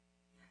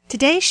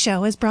Today's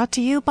show is brought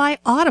to you by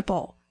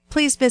Audible.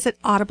 Please visit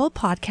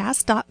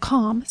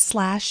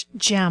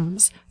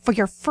audiblepodcast.com/gems for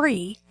your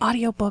free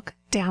audiobook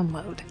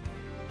download.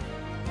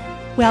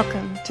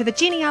 Welcome to the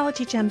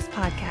Genealogy Gems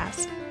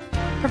podcast,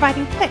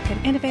 providing quick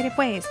and innovative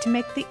ways to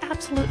make the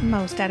absolute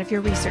most out of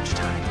your research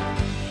time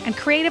and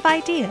creative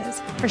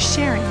ideas for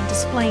sharing and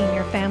displaying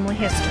your family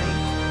history.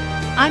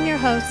 I'm your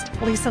host,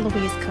 Lisa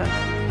Louise Cook.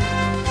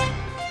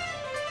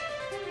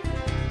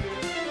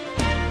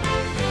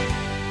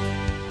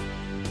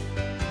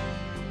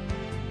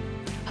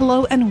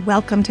 Hello and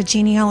welcome to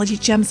Genealogy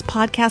Gems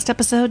podcast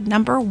episode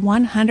number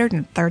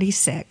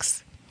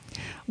 136.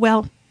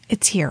 Well,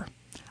 it's here.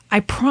 I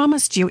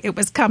promised you it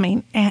was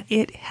coming, and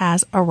it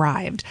has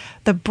arrived.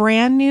 The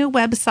brand new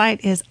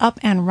website is up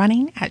and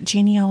running at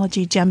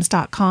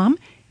genealogygems.com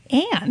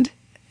and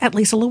at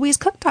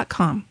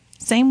lisalouisecook.com.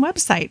 Same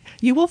website.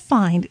 You will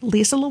find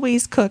Lisa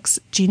Louise Cook's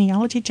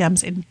Genealogy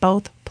Gems in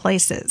both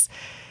places.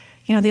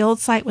 You know, the old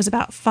site was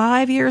about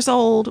 5 years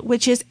old,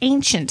 which is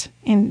ancient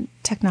in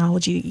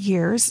technology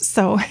years,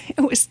 so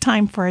it was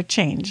time for a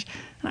change.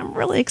 And I'm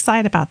really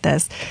excited about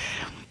this.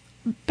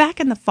 Back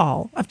in the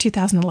fall of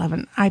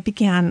 2011, I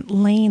began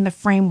laying the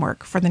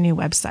framework for the new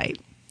website,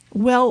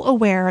 well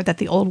aware that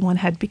the old one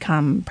had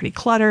become pretty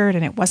cluttered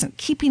and it wasn't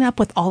keeping up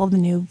with all of the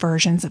new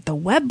versions of the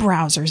web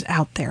browsers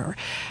out there.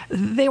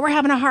 They were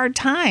having a hard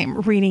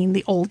time reading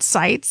the old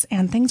sites,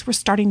 and things were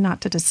starting not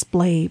to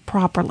display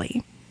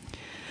properly.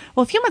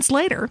 Well, a few months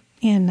later,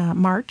 in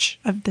March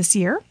of this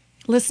year,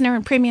 listener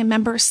and premium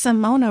member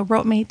Simona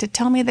wrote me to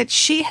tell me that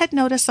she had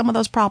noticed some of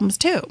those problems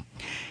too.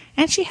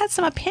 And she had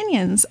some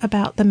opinions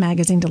about the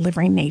magazine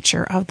delivery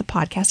nature of the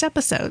podcast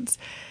episodes.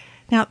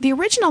 Now, the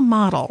original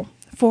model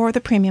for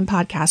the premium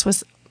podcast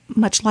was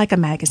much like a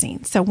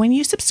magazine. So when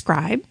you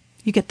subscribe,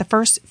 you get the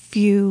first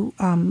few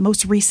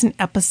most recent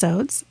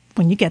episodes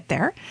when you get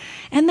there.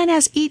 And then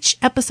as each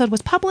episode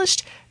was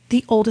published,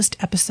 the oldest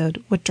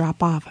episode would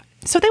drop off.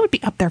 So they would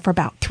be up there for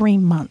about 3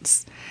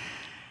 months.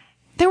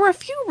 There were a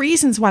few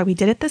reasons why we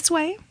did it this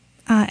way,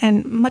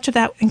 and much of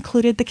that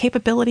included the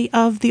capability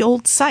of the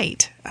old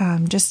site,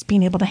 just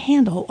being able to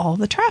handle all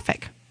the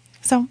traffic.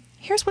 So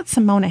here's what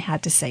Simona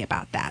had to say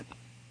about that.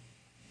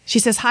 She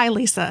says, "Hi,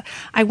 Lisa.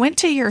 I went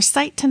to your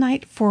site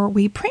tonight for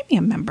We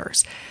Premium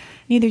members.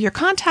 Neither your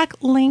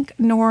contact link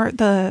nor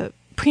the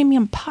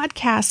Premium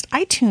Podcast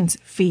iTunes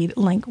feed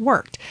link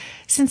worked.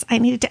 Since I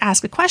needed to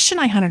ask a question,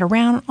 I hunted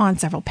around on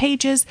several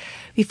pages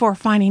before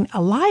finding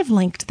a live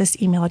link to this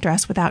email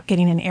address without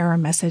getting an error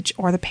message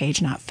or the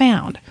page not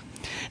found.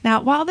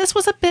 Now, while this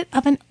was a bit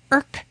of an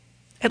irk,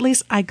 at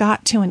least I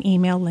got to an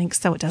email link,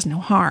 so it does no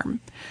harm.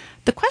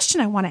 The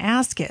question I want to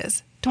ask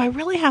is, do I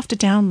really have to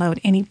download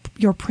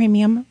your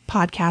premium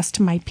podcast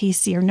to my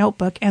PC or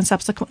notebook and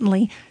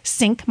subsequently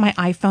sync my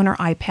iPhone or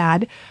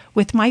iPad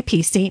with my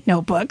PC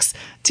notebooks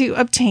to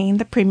obtain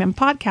the premium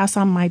podcast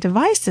on my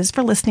devices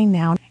for listening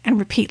now and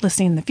repeat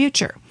listening in the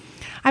future?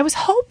 I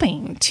was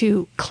hoping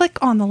to click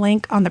on the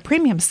link on the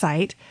premium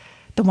site,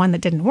 the one that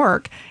didn't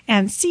work,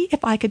 and see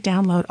if I could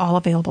download all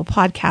available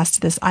podcasts to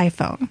this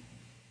iPhone.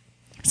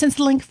 Since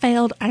the link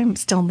failed, I'm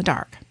still in the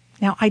dark.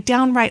 Now, I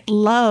downright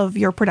love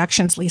your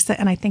productions, Lisa,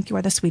 and I think you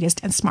are the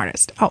sweetest and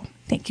smartest." Oh,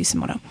 thank you,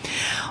 Simona.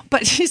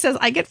 But she says,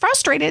 "I get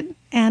frustrated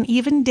and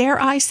even,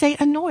 dare I say,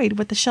 annoyed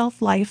with the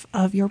shelf life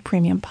of your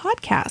premium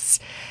podcasts.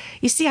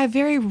 You see, I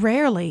very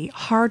rarely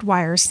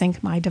hardwire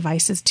sync my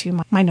devices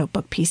to my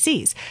notebook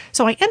PCs,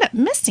 so I end up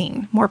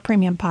missing more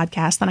premium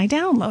podcasts than I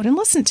download and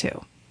listen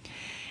to.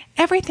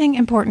 Everything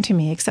important to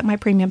me except my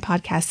premium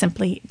podcast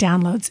simply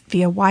downloads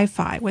via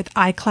Wi-Fi. With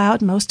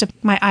iCloud, most of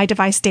my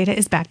iDevice data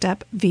is backed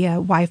up via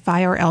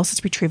Wi-Fi or else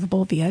it's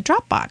retrievable via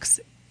Dropbox.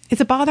 It's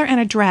a bother and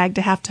a drag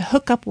to have to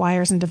hook up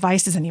wires and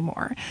devices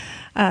anymore.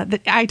 The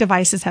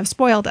iDevices have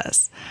spoiled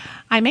us.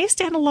 I may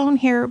stand alone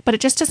here, but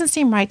it just doesn't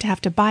seem right to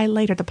have to buy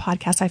later the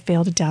podcast I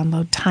failed to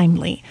download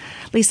timely.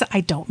 Lisa, I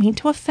don't mean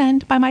to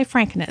offend by my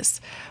frankness,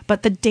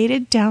 but the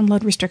dated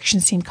download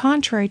restrictions seem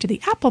contrary to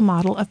the Apple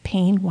model of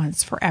paying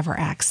once forever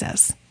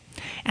access.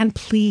 And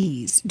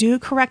please do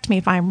correct me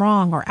if I'm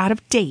wrong or out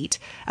of date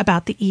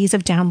about the ease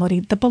of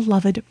downloading the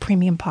beloved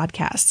premium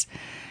podcasts.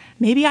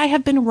 Maybe I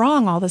have been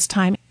wrong all this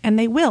time, and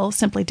they will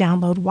simply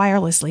download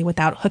wirelessly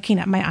without hooking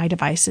up my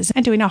iDevices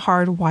and doing a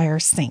hard wire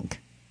sync."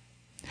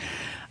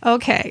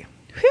 Okay.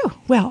 Whew.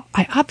 Well,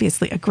 I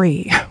obviously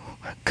agree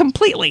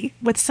completely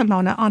with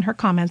Simona on her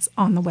comments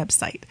on the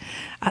website.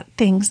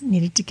 Things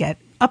needed to get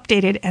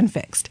updated and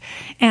fixed.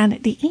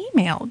 And the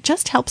email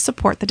just helped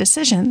support the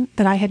decision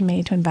that I had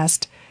made to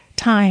invest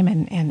time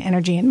and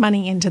energy and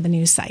money into the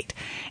new site.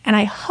 And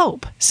I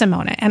hope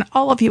Simona and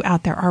all of you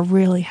out there are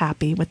really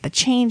happy with the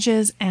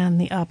changes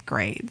and the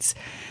upgrades.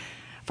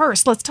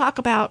 First, let's talk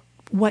about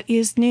what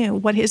is new,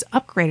 what is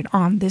upgraded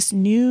on this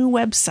new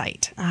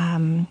website.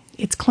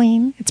 It's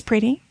clean. It's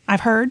pretty.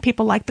 I've heard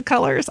people like the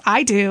colors.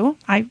 I do.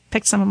 I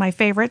picked some of my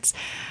favorites.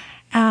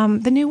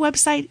 The new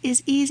website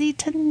is easy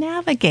to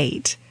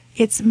navigate.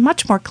 It's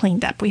much more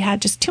cleaned up. We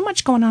had just too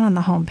much going on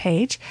the home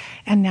page,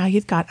 and now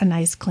you've got a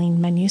nice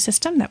clean menu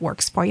system that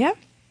works for you.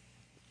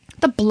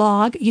 The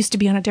blog used to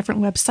be on a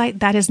different website.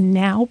 That is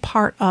now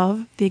part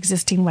of the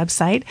existing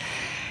website.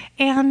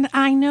 And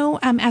I know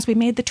as we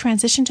made the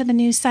transition to the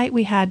new site,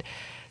 we had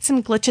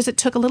some glitches. It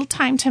took a little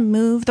time to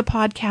move the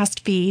podcast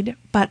feed,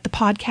 but the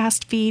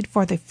podcast feed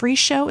for the free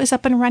show is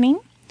up and running.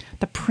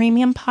 The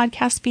premium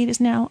podcast feed is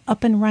now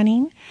up and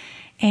running.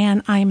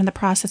 And I am in the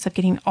process of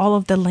getting all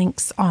of the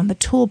links on the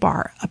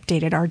toolbar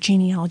updated, our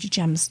Genealogy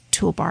Gems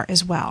toolbar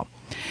as well.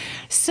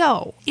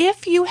 So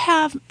if you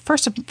have,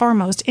 first and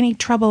foremost, any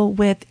trouble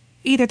with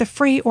either the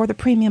free or the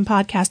premium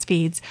podcast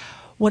feeds,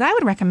 what I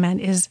would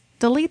recommend is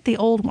delete the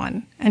old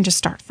one and just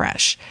start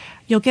fresh.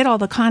 You'll get all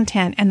the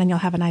content and then you'll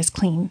have a nice,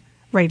 clean,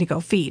 ready to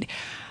go feed.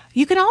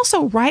 You can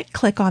also right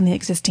click on the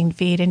existing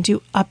feed and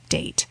do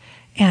update,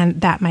 and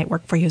that might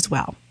work for you as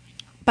well.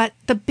 But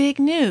the big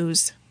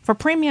news for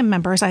premium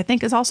members, I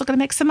think is also going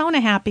to make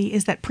Simona happy,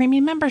 is that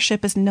premium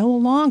membership is no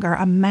longer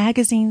a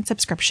magazine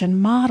subscription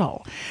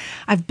model.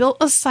 I've built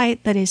a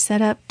site that is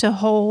set up to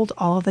hold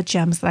all of the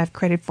gems that I've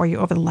created for you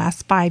over the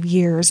last 5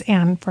 years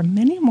and for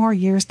many more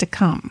years to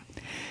come.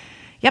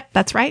 Yep,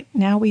 that's right.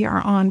 Now we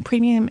are on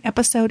premium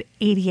episode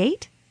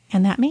 88,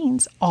 and that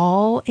means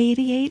all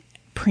 88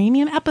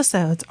 premium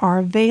episodes are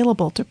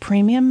available to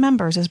premium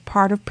members as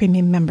part of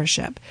premium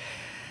membership.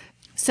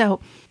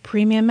 So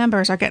premium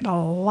members are getting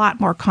a lot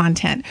more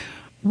content.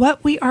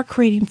 What we are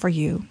creating for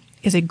you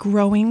is a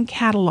growing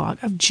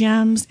catalog of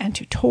gems and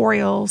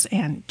tutorials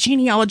and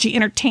genealogy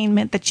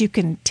entertainment that you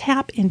can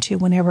tap into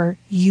whenever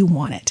you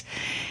want it.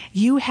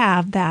 You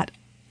have that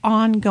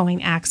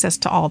ongoing access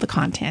to all the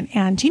content,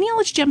 and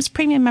Genealogy Gems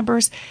Premium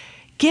members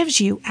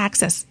gives you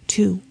access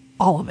to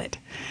all of it.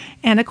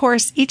 And of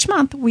course, each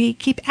month we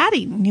keep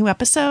adding new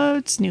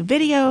episodes, new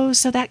videos,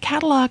 so that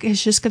catalog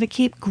is just going to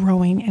keep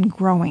growing and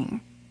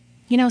growing.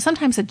 You know,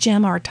 sometimes a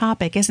gem or a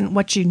topic isn't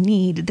what you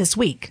need this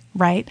week,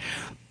 right?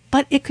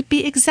 But it could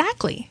be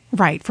exactly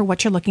right for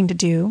what you're looking to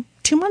do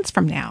 2 months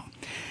from now.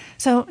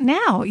 So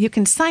now you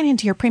can sign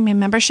into your premium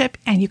membership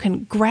and you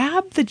can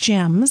grab the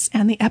gems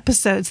and the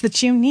episodes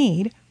that you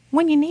need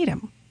when you need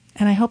them.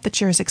 And I hope that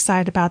you're as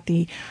excited about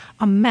the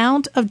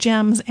amount of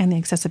gems and the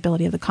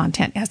accessibility of the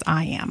content as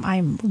I am.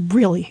 I'm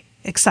really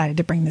excited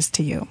to bring this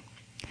to you.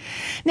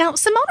 Now,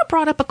 Simona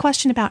brought up a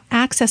question about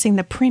accessing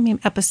the premium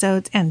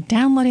episodes and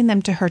downloading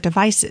them to her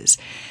devices.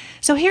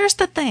 So here's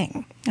the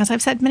thing. As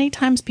I've said many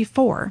times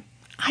before,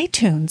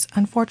 iTunes,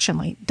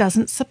 unfortunately,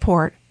 doesn't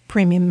support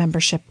premium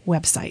membership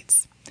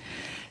websites.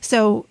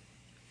 So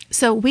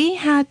we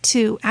had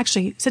to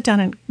actually sit down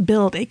and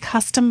build a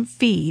custom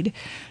feed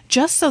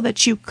just so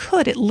that you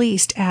could at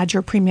least add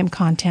your premium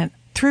content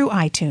through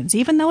iTunes.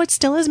 Even though it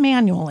still is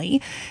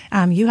manually,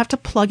 you have to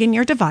plug in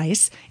your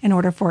device in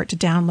order for it to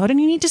download,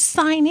 and you need to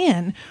sign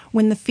in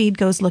when the feed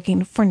goes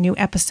looking for new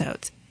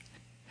episodes.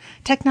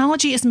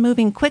 Technology is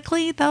moving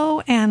quickly,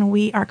 though, and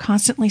we are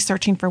constantly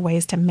searching for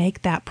ways to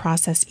make that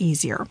process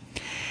easier.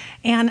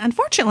 And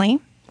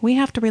unfortunately, we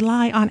have to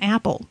rely on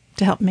Apple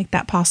to help make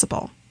that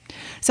possible.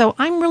 So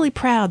I'm really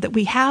proud that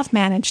we have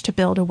managed to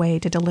build a way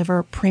to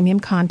deliver premium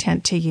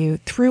content to you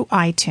through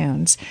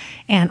iTunes.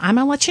 And I'm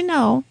going to let you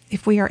know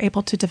if we are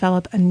able to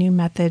develop a new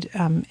method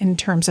in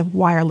terms of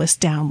wireless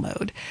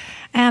download.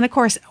 And of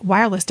course,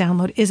 wireless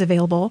download is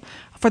available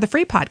for the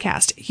free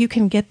podcast. You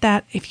can get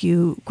that if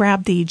you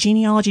grab the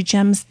Genealogy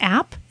Gems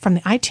app from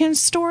the iTunes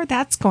store.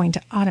 That's going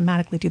to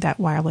automatically do that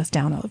wireless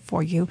download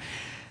for you.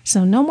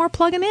 So no more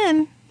plugging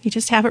in. You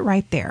just have it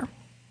right there.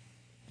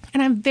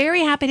 And I'm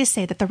very happy to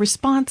say that the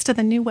response to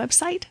the new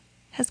website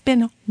has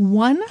been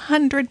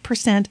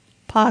 100%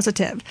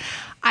 positive.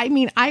 I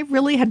mean, I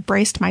really had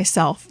braced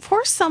myself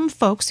for some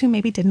folks who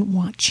maybe didn't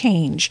want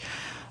change.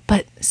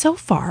 But so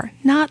far,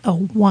 not a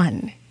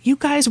one. You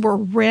guys were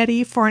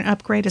ready for an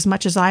upgrade as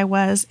much as I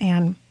was.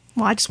 And,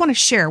 well, I just want to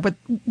share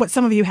what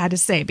some of you had to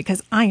say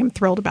because I am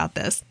thrilled about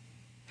this.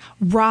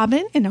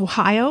 Robin in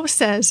Ohio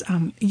says,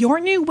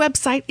 your new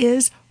website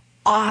is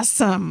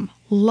awesome.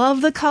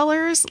 Love the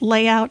colors,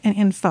 layout, and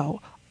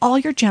info. All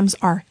your gems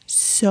are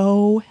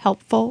so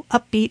helpful,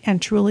 upbeat,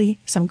 and truly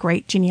some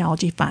great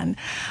genealogy fun.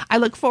 I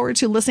look forward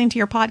to listening to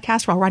your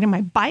podcast while riding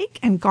my bike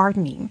and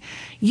gardening.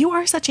 You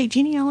are such a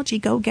genealogy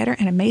go-getter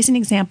and amazing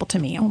example to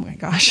me. Oh my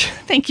gosh.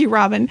 Thank you,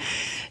 Robin.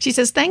 She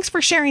says, thanks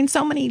for sharing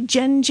so many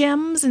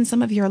gems and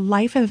some of your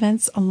life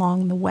events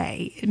along the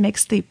way. It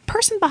makes the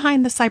person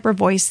behind the cyber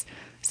voice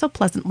so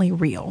pleasantly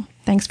real.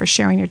 Thanks for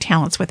sharing your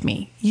talents with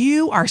me.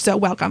 You are so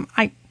welcome.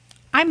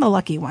 I'm the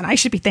lucky one. I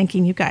should be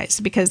thanking you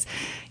guys because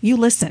you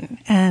listen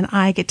and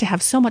I get to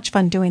have so much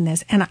fun doing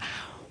this. And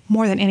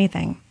more than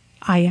anything,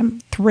 I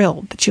am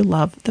thrilled that you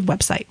love the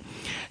website.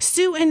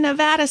 Sue in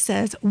Nevada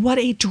says, what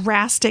a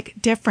drastic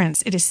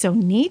difference. It is so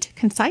neat,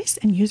 concise,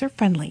 and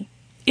user-friendly.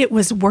 It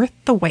was worth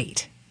the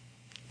wait.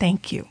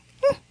 Thank you.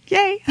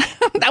 Yay.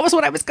 That was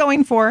what I was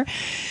going for.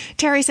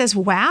 Terry says,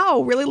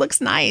 wow, really looks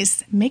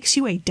nice. Makes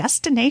you a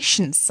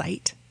destination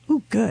site.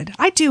 Ooh, good.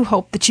 I do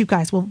hope that you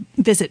guys will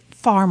visit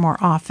far more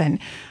often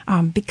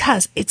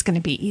because it's going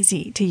to be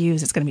easy to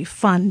use. It's going to be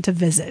fun to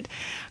visit.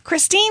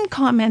 Christine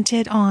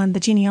commented on the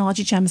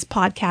Genealogy Gems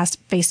podcast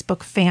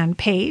Facebook fan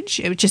page,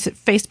 which is at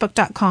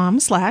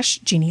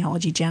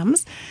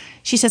facebook.com/genealogygems.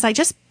 She says, I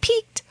just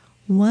peaked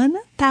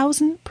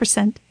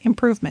 1,000%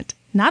 improvement.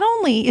 Not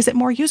only is it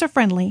more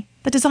user-friendly,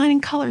 the design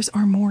and colors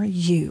are more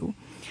you.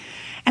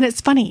 And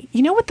it's funny,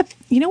 you know what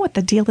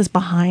the deal is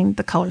behind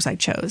the colors I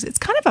chose? It's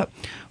kind of a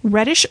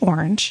reddish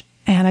orange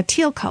and a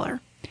teal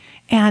color.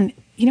 And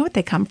you know what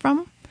they come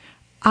from?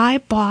 I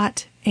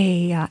bought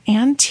a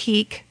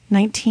antique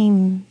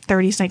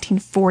 1930s,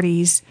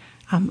 1940s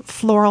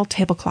floral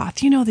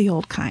tablecloth. You know, the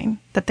old kind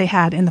that they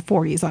had in the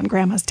 40s on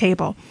Grandma's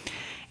table.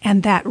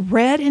 And that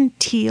red and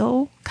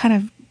teal kind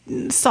of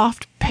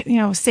soft,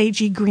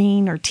 sagey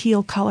green or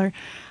teal color.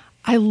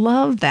 I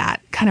love that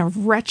kind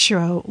of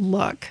retro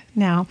look.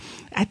 Now,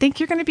 I think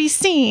you're going to be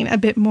seeing a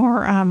bit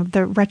more of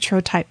the retro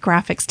type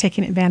graphics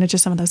taking advantage of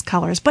some of those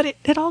colors, but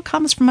it all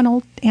comes from an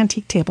old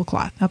antique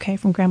tablecloth, okay,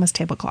 from Grandma's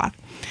tablecloth.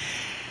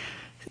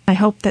 I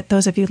hope that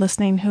those of you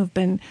listening who've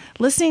been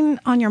listening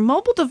on your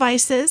mobile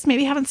devices,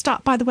 maybe haven't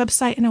stopped by the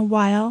website in a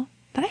while,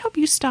 that I hope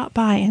you stop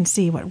by and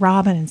see what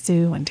Robin and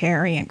Sue and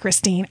Terry and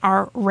Christine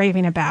are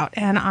raving about.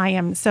 And I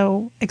am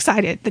so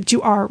excited that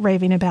you are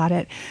raving about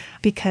it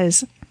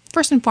because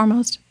first and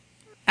foremost,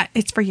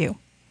 it's for you,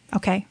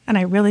 okay? And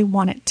I really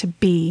want it to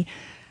be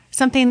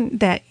something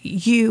that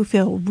you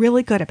feel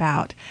really good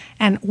about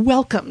and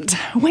welcomed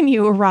when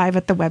you arrive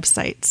at the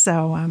website.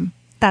 So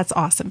that's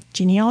awesome.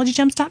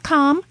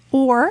 Genealogygems.com,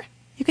 or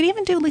you could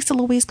even do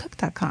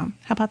lisalouisecook.com.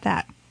 How about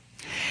that?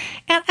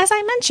 And as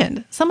I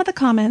mentioned, some of the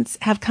comments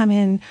have come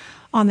in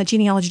on the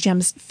Genealogy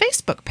Gems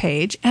Facebook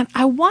page, and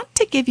I want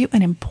to give you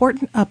an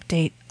important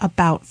update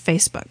about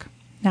Facebook.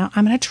 Now,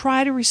 I'm going to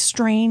try to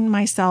restrain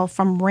myself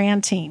from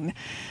ranting.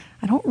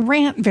 I don't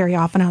rant very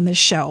often on this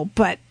show,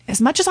 but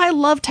as much as I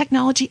love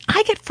technology,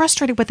 I get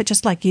frustrated with it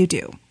just like you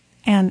do.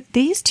 And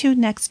these two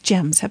next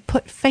gems have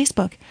put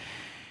Facebook,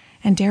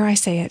 and dare I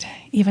say it,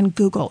 even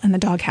Google in the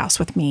doghouse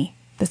with me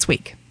this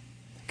week.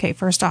 Okay,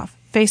 first off,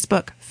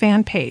 Facebook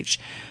fan page,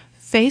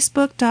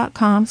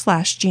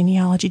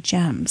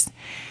 facebook.com/genealogygems.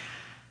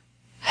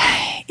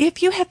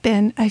 If you have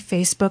been a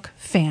Facebook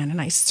fan, and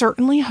I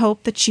certainly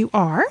hope that you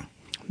are,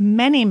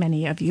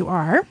 many of you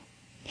are,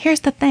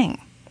 here's the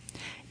thing.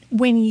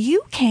 When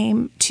you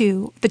came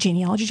to the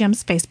Genealogy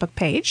Gems Facebook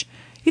page,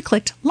 you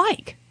clicked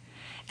like.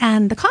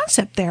 And the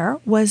concept there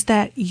was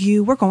that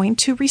you were going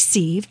to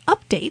receive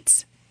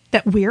updates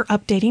that we're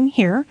updating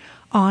here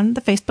on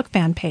the Facebook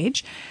fan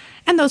page,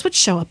 and those would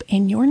show up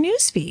in your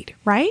newsfeed,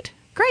 right?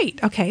 Great.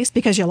 Okay, it's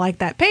because you like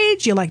that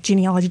page, you like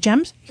Genealogy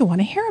Gems, you want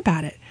to hear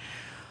about it.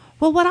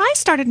 Well, what I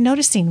started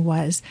noticing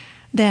was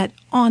that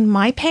on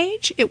my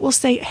page, it will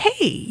say,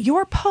 hey,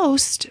 your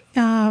post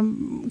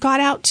got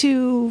out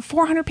to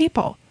 400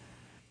 people.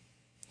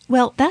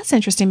 Well, that's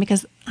interesting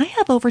because I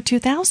have over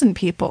 2,000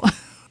 people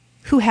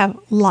who have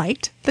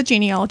liked the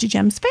Genealogy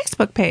Gems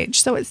Facebook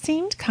page. So it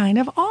seemed kind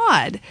of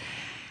odd.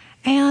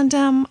 And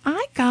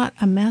I got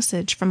a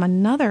message from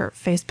another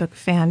Facebook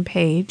fan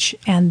page,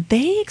 and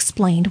they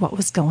explained what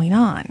was going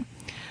on.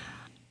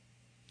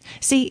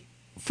 See,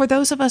 for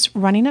those of us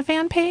running a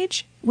fan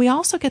page, we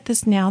also get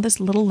this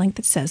little link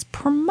that says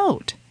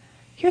promote.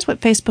 Here's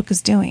what Facebook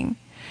is doing.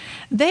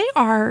 They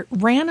are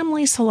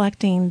randomly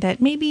selecting that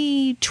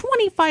maybe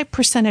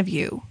 25% of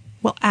you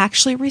will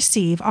actually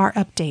receive our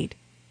update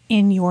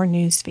in your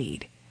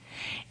newsfeed.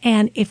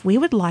 And if we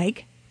would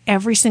like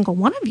every single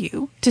one of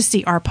you to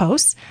see our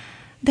posts,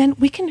 then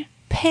we can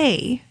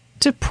pay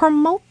to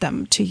promote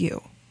them to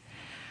you.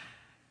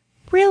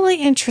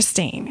 Really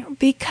interesting,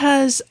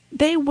 because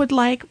they would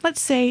like,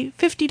 let's say,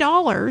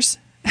 $50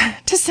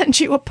 to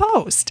send you a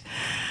post.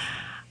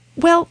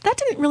 Well, that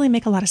didn't really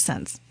make a lot of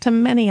sense to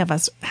many of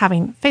us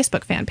having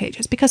Facebook fan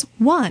pages because,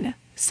 one,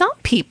 some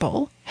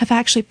people have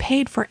actually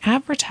paid for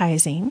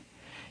advertising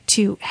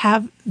to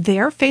have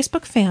their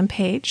Facebook fan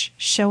page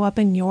show up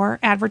in your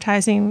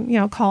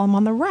advertising, column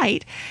on the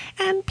right.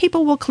 And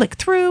people will click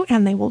through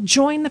and they will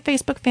join the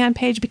Facebook fan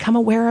page, become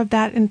aware of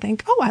that and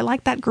think, oh, I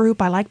like that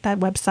group, I like that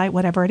website,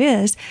 whatever it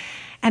is.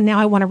 And now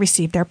I want to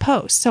receive their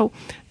post. So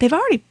they've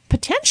already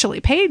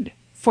potentially paid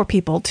for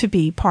people to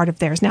be part of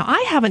theirs. Now,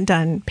 I haven't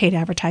done paid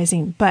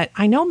advertising, but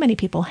I know many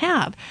people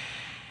have.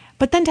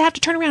 But then to have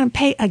to turn around and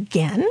pay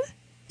again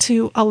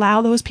to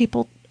allow those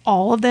people,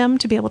 all of them,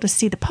 to be able to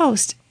see the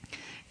post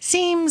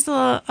seems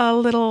a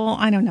little,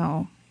 I don't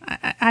know.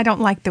 I don't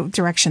like the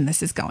direction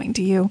this is going.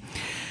 Do you?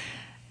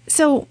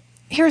 So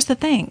here's the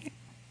thing.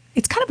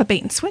 It's kind of a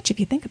bait and switch if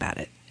you think about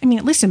it. I mean,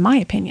 at least in my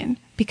opinion,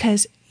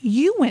 because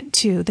you went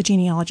to the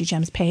Genealogy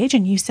Gems page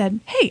and you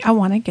said, hey, I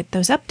want to get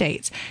those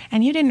updates.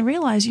 And you didn't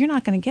realize you're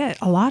not going to get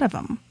a lot of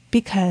them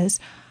because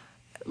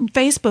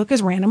Facebook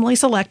is randomly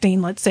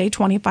selecting, let's say,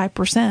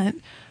 25%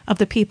 of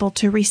the people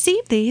to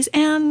receive these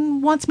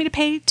and wants me to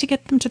pay to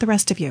get them to the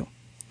rest of you.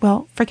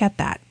 Well, forget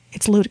that.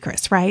 It's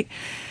ludicrous, right?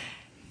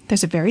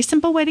 There's a very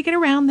simple way to get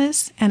around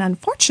this, and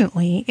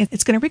unfortunately,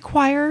 it's going to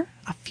require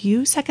a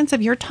few seconds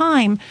of your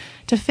time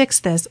to fix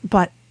this,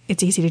 but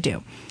it's easy to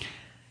do.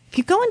 If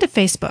you go into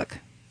Facebook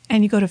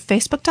and you go to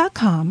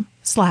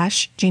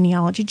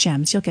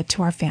facebook.com/genealogygems, you'll get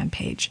to our fan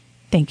page.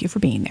 Thank you for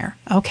being there.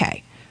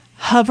 Okay.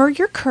 Hover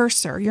your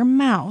cursor, your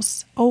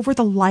mouse, over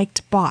the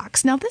liked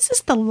box. Now, this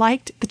is the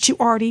liked that you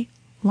already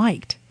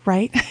liked,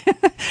 right?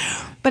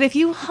 But if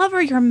you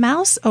hover your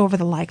mouse over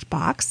the liked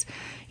box,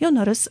 you'll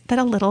notice that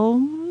a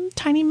little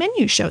tiny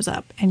menu shows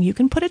up, and you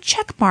can put a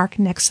check mark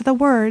next to the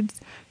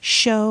words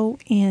show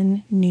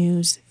in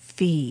news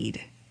feed.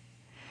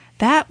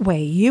 That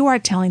way you are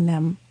telling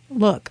them,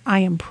 look, I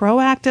am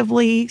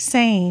proactively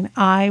saying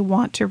I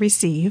want to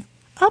receive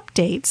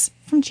updates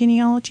from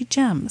Genealogy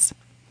Gems.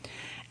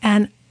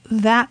 And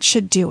that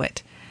should do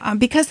it.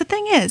 Because the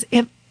thing is,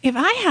 if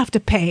I have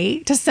to pay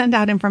to send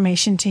out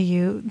information to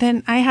you,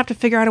 then I have to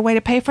figure out a way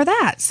to pay for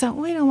that. So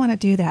we don't want to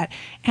do that.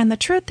 And the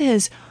truth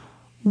is,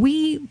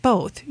 we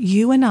both,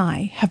 you and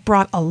I, have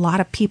brought a lot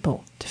of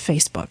people to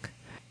Facebook.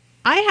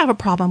 I have a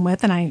problem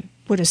with, and I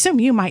would assume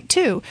you might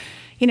too,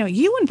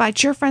 you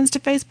invite your friends to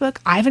Facebook.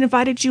 I've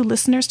invited you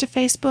listeners to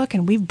Facebook,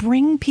 and we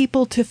bring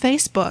people to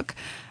Facebook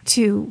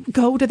to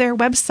go to their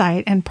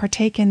website and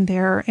partake in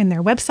their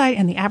website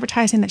and the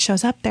advertising that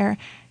shows up there,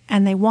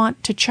 and they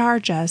want to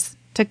charge us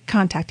to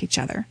contact each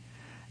other.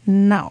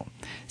 No.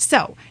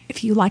 So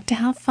if you like to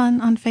have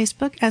fun on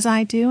Facebook, as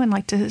I do, and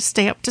like to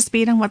stay up to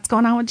speed on what's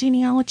going on with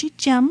Genealogy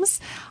Gems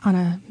on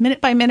a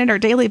minute-by-minute or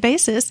daily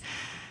basis,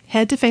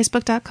 head to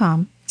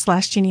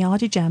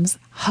facebook.com/genealogygems,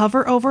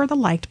 hover over the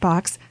liked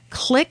box,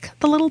 click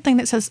the little thing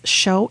that says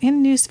show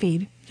in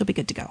newsfeed. You'll be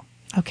good to go.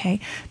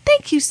 Okay.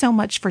 Thank you so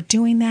much for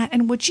doing that.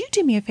 And would you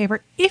do me a favor,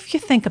 if you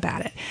think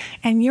about it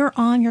and you're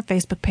on your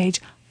Facebook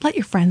page, let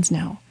your friends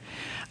know,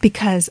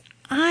 because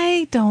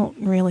I don't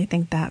really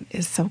think that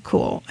is so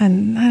cool.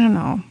 And I don't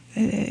know,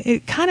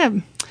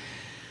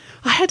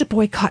 I had to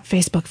boycott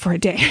Facebook for a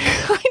day.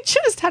 I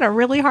just had a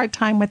really hard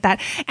time with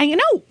that. And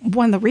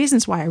one of the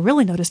reasons why I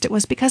really noticed it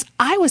was because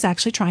I was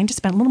actually trying to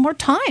spend a little more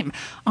time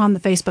on the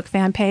Facebook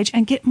fan page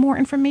and get more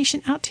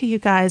information out to you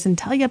guys and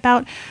tell you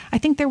about, I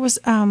think there was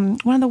one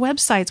of the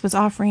websites was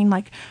offering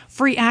like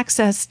free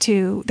access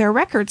to their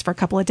records for a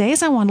couple of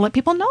days. I wanted to let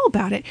people know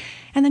about it.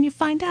 And then you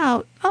find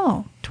out,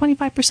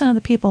 25% of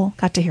the people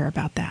got to hear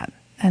about that.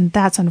 And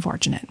that's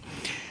unfortunate.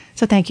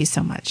 So thank you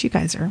so much. You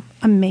guys are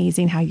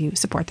amazing how you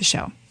support the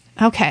show.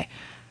 Okay.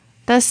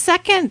 The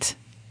second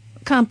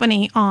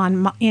company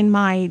in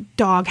my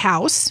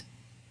doghouse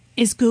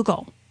is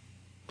Google.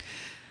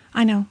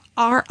 I know.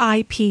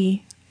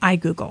 RIP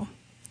iGoogle.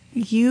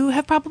 You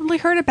have probably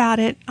heard about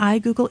it.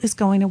 iGoogle is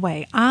going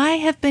away. I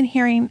have been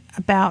hearing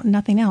about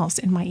nothing else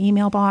in my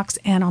email box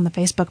and on the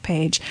Facebook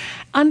page.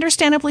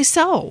 Understandably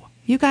so.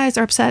 You guys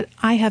are upset.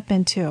 I have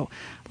been too.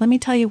 Let me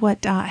tell you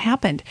what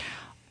happened.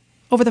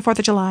 Over the 4th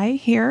of July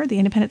here, the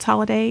Independence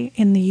holiday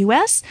in the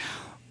U.S.,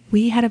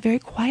 we had a very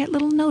quiet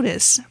little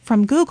notice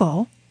from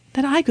Google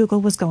that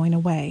iGoogle was going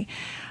away.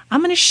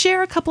 I'm going to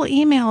share a couple of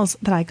emails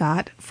that I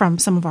got from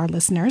some of our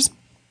listeners.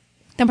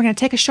 Then we're going to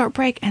take a short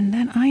break, and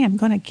then I am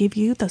going to give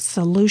you the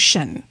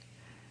solution.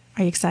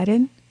 Are you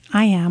excited?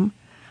 I am.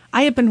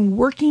 I have been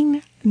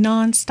working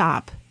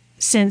nonstop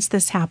since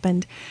this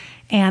happened,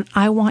 and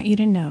I want you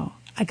to know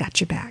I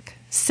got your back.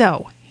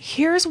 So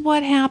here's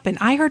what happened.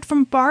 I heard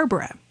from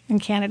Barbara in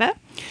Canada.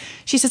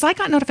 She says, I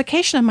got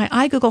notification on my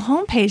iGoogle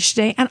homepage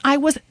today, and I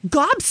was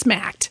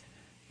gobsmacked.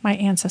 My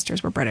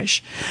ancestors were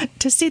British,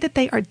 to see that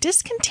they are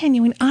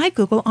discontinuing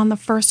iGoogle on the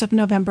 1st of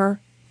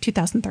November,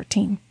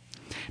 2013.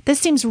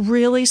 This seems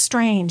really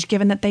strange,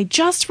 given that they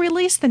just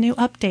released the new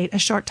update a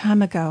short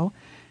time ago.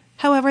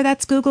 However,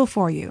 that's Google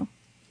for you.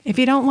 If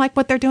you don't like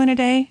what they're doing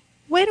today,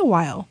 wait a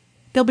while.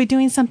 They'll be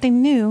doing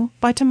something new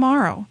by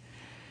tomorrow.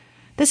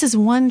 This is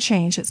one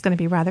change that's going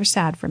to be rather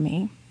sad for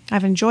me.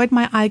 I've enjoyed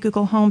my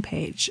iGoogle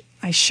homepage.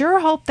 I sure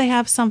hope they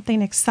have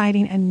something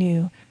exciting and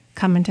new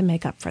coming to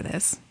make up for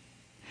this.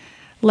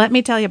 Let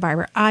me tell you,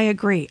 Barbara, I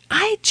agree.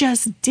 I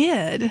just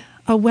did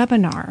a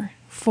webinar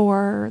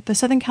for the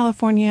Southern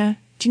California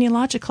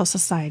Genealogical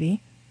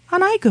Society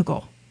on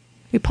iGoogle.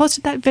 We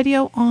posted that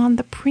video on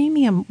the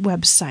premium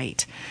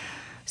website.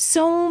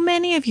 So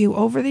many of you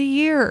over the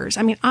years,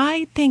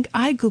 I think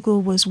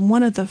iGoogle was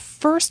one of the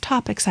first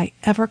topics I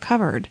ever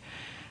covered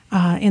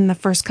in the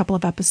first couple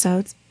of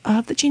episodes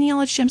of the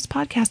Genealogy Gems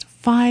podcast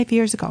 5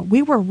 years ago.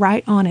 We were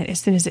right on it as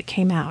soon as it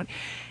came out.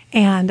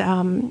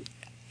 And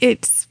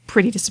it's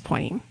pretty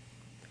disappointing,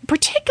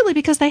 particularly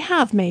because they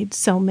have made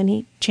so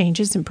many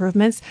changes,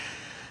 improvements.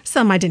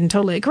 Some I didn't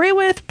totally agree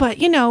with, but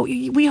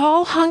we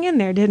all hung in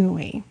there, didn't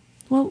we?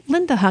 Well,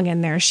 Linda hung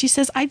in there. She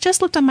says, I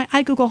just looked on my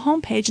iGoogle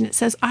homepage and it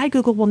says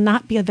iGoogle will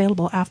not be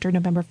available after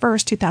November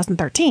 1st,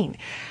 2013.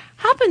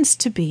 Happens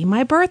to be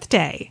my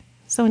birthday.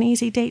 So an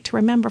easy date to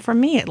remember for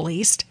me, at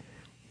least.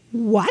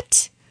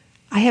 What?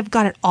 I have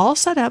got it all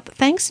set up,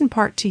 thanks in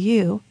part to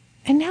you,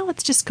 and now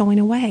it's just going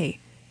away.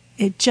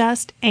 It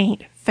just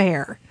ain't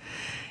fair.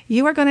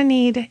 you are going to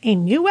need a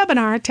new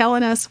webinar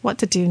telling us what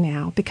to do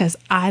now, because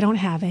I don't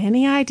have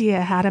any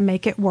idea how to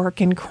make it work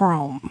in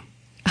Chrome.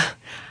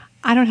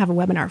 I don't have a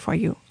webinar for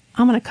you.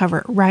 I'm going to cover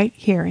it right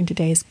here in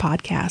today's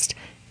podcast,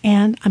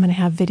 and I'm going to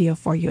have video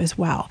for you as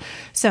well.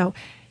 So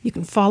you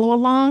can follow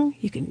along.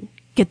 You can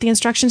get the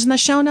instructions in the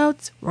show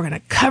notes. We're going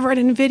to cover it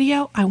in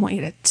video. I want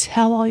you to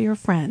tell all your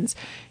friends.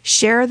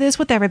 Share this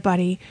with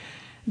everybody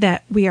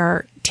that we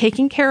are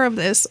taking care of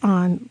this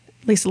on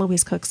Lisa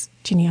Louise Cook's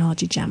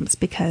Genealogy Gems,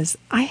 because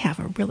I have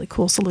a really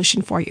cool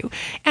solution for you.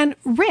 And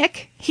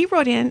Rick, he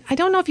wrote in, I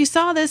don't know if you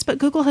saw this, but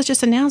Google has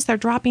just announced they're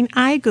dropping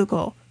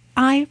iGoogle.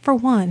 I, for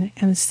one,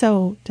 am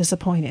so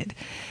disappointed.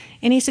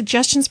 Any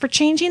suggestions for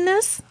changing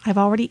this? I've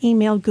already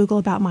emailed Google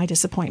about my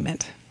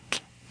disappointment.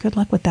 Good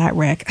luck with that,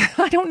 Rick.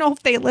 I don't know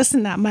if they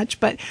listen that much,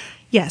 but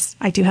yes,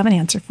 I do have an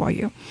answer for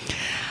you.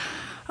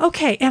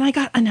 Okay, and I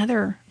got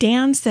another.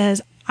 Dan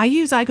says, I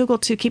use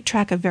iGoogle to keep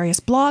track of various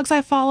blogs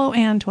I follow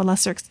and, to a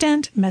lesser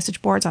extent,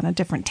 message boards on a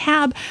different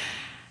tab.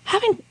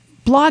 Having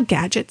blog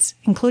gadgets,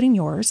 including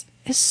yours,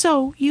 is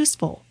so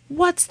useful.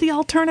 What's the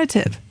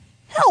alternative?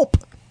 Help!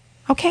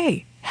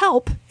 Okay,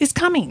 help is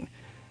coming.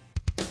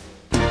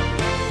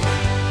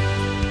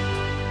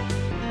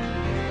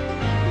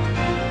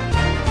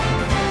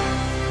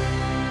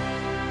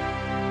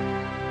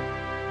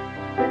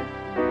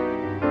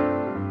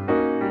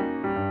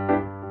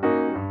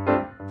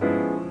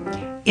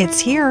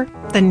 It's here,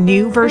 the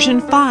new version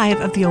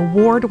 5 of the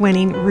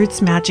award-winning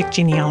Roots Magic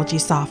genealogy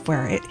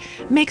software. It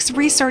makes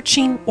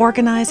researching,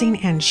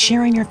 organizing, and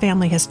sharing your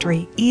family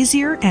history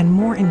easier and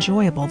more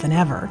enjoyable than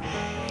ever.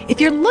 If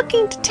you're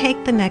looking to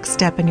take the next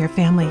step in your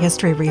family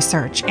history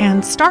research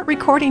and start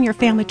recording your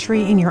family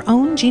tree in your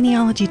own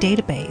genealogy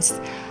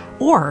database,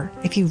 or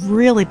if you've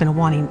really been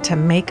wanting to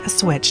make a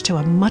switch to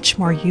a much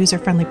more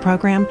user-friendly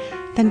program,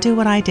 then do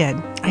what I did.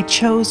 I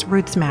chose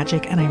Roots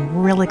Magic, and I'm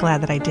really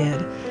glad that I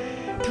did.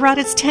 Throughout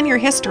its 10-year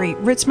history,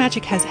 Roots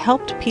Magic has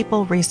helped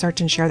people research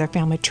and share their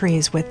family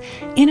trees with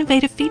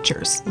innovative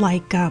features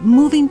like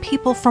moving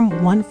people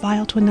from one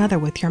file to another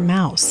with your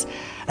mouse,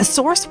 a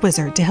source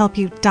wizard to help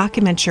you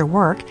document your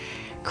work,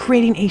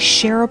 creating a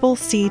shareable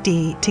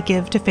CD to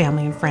give to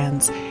family and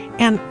friends,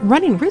 and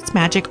running Roots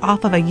Magic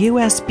off of a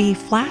USB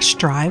flash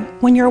drive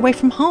when you're away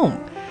from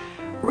home.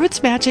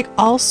 Roots Magic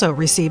also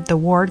received the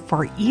award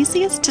for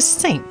easiest to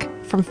sync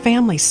from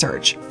Family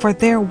Search for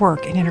their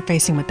work in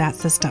interfacing with that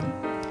system.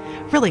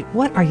 Really,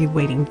 what are you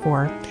waiting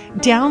for?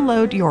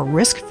 Download your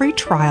risk-free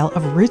trial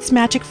of Roots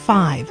Magic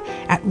 5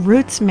 at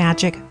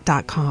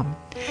rootsmagic.com.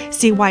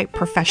 See why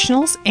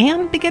professionals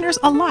and beginners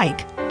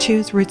alike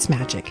choose Roots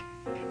Magic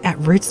at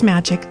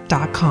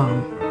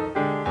rootsmagic.com.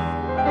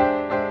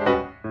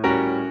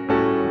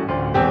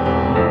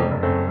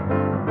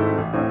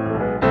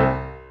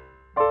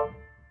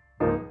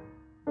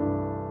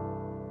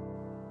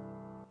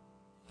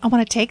 I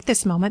want to take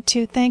this moment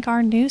to thank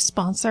our new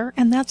sponsor,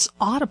 and that's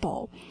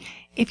Audible.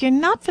 If you're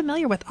not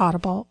familiar with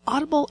Audible,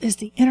 Audible is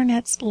the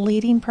internet's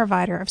leading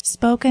provider of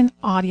spoken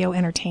audio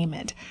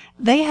entertainment.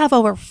 They have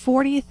over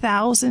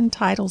 40,000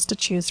 titles to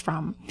choose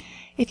from.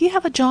 If you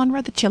have a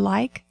genre that you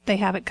like, they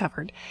have it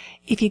covered.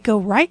 If you go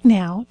right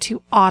now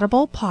to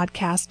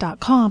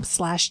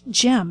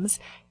audiblepodcast.com/gems,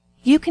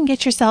 you can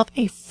get yourself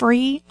a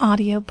free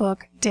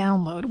audiobook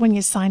download when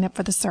you sign up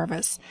for the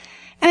service.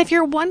 And if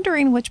you're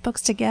wondering which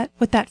books to get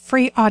with that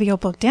free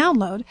audiobook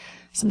download,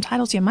 some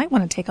titles you might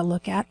want to take a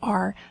look at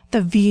are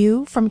The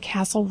View from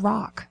Castle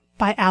Rock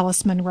by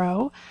Alice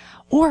Munro,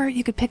 or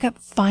you could pick up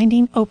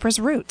Finding Oprah's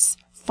Roots,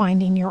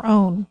 Finding Your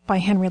Own by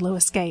Henry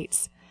Louis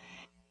Gates.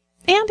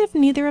 And if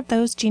neither of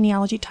those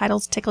genealogy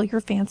titles tickle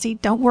your fancy,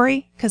 don't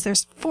worry, because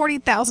there's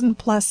 40,000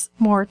 plus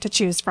more to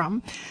choose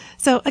from.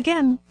 So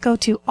again, go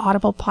to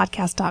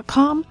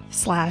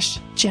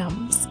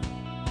audiblepodcast.com/gems.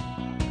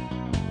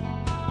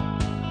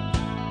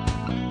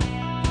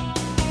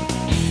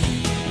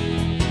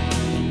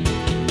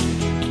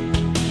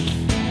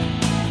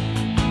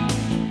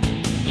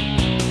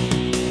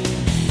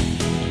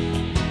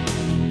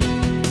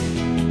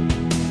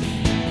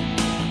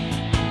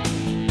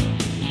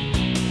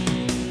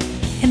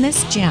 In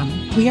this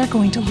gem, we are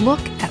going to look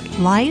at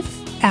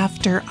life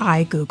after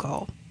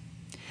iGoogle.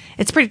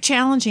 It's pretty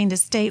challenging to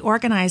stay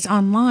organized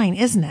online,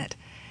 isn't it?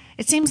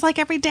 It seems like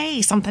every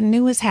day something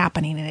new is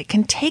happening, and it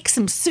can take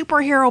some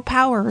superhero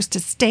powers to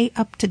stay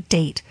up to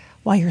date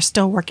while you're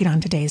still working on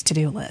today's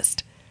to-do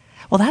list.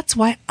 Well, that's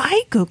why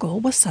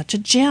iGoogle was such a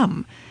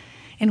gem.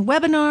 In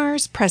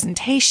webinars,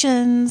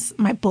 presentations,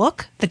 my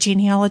book, The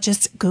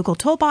Genealogist's Google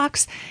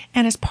Toolbox,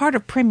 and as part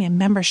of premium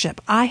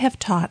membership, I have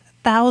taught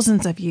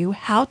thousands of you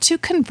how to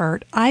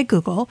convert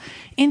iGoogle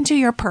into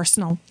your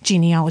personal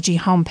genealogy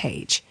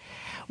homepage.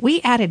 We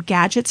added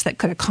gadgets that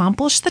could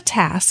accomplish the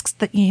tasks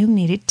that you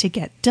needed to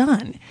get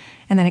done,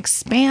 and then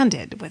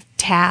expanded with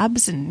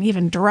tabs and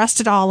even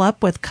dressed it all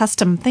up with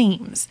custom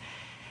themes.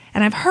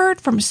 And I've heard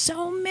from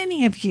so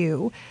many of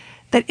you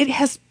that it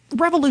has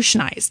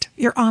revolutionized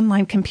your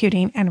online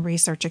computing and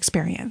research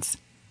experience.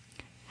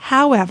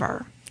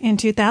 However, in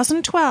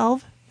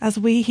 2012, as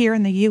we here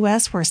in the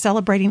U.S. were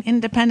celebrating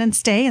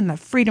Independence Day and the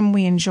freedom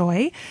we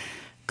enjoy,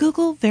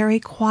 Google very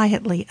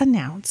quietly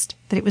announced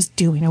that it was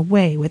doing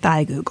away with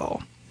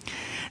iGoogle.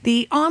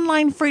 The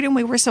online freedom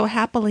we were so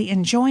happily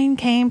enjoying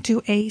came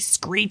to a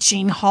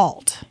screeching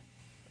halt.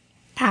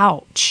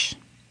 Ouch.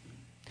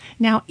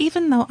 Now,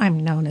 even though I'm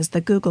known as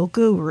the Google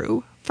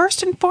guru,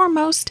 first and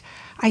foremost,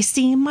 I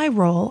see my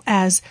role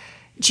as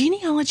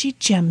Genealogy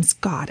Gems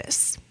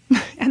Goddess.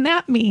 And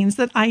that means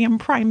that I am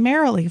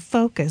primarily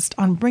focused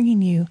on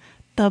bringing you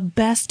the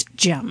best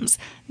gems,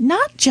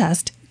 not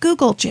just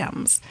Google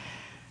gems.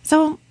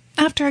 So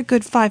after a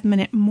good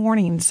 5-minute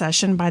morning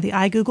session by the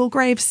iGoogle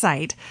Grave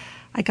site,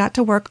 I got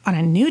to work on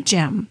a new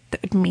gem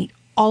that would meet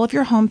all of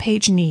your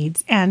homepage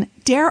needs and,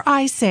 dare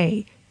I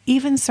say,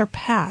 even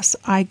surpass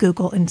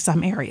iGoogle in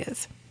some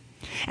areas.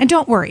 And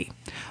don't worry,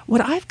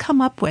 what I've come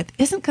up with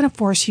isn't going to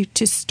force you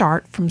to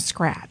start from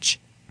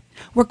scratch.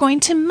 We're going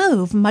to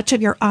move much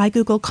of your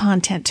iGoogle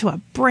content to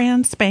a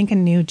brand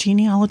spanking new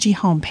genealogy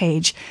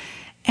homepage,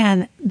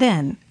 and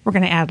then we're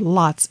going to add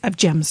lots of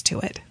gems to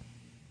it.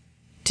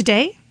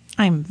 Today,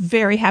 I'm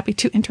very happy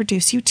to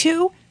introduce you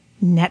to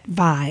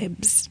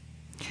NetVibes.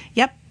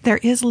 Yep, there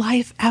is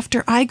life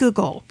after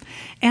iGoogle.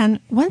 And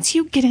once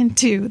you get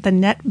into the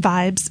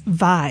NetVibes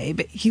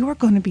vibe, you are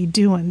going to be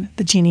doing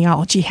the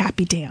genealogy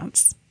happy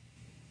dance.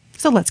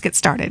 So let's get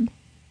started.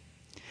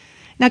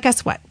 Now,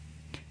 guess what?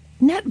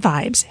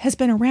 NetVibes has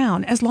been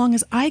around as long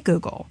as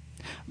iGoogle.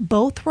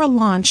 Both were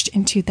launched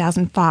in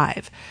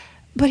 2005.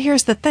 But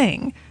here's the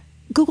thing.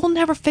 Google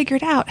never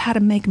figured out how to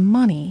make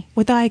money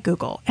with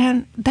iGoogle,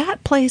 and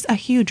that plays a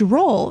huge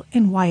role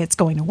in why it's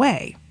going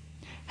away.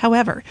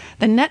 However,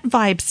 the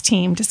NetVibes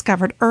team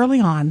discovered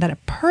early on that a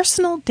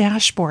personal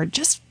dashboard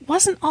just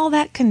wasn't all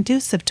that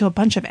conducive to a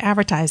bunch of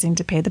advertising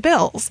to pay the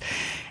bills.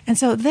 And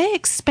so they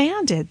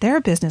expanded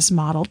their business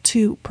model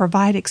to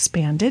provide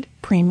expanded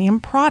premium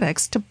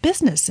products to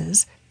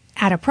businesses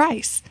at a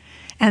price.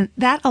 And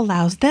that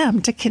allows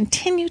them to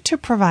continue to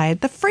provide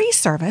the free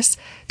service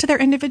to their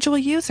individual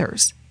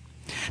users.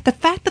 The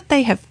fact that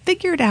they have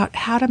figured out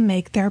how to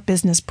make their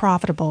business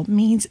profitable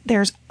means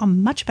there's a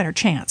much better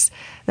chance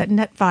that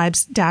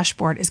NetVibes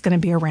dashboard is going to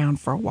be around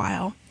for a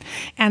while.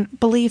 And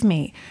believe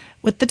me,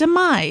 with the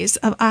demise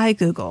of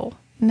iGoogle,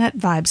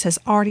 NetVibes has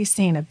already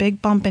seen a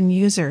big bump in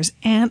users,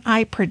 and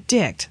I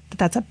predict that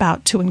that's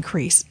about to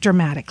increase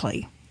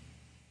dramatically.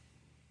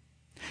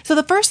 So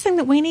the first thing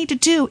that we need to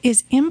do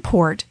is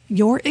import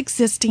your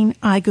existing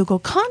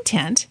iGoogle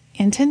content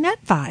into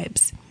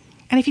NetVibes.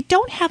 And if you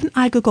don't have an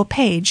iGoogle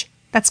page,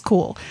 that's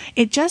cool.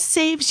 It just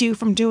saves you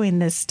from doing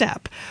this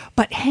step.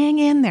 But hang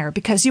in there,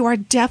 because you are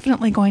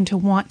definitely going to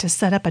want to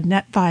set up a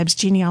NetVibes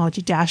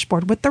genealogy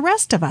dashboard with the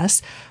rest of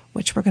us,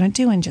 which we're going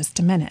to do in just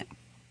a minute.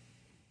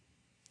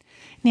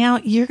 Now,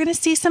 you're going to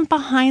see some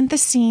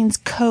behind-the-scenes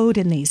code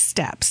in these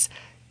steps.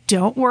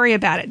 Don't worry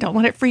about it. Don't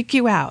let it freak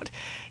you out.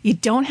 You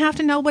don't have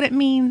to know what it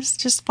means.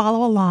 Just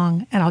follow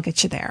along, and I'll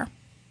get you there.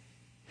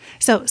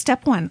 So,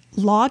 step 1,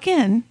 log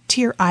in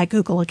to your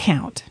iGoogle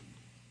account.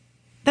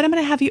 Then I'm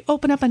going to have you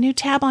open up a new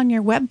tab on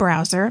your web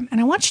browser,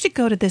 and I want you to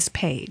go to this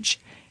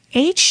page,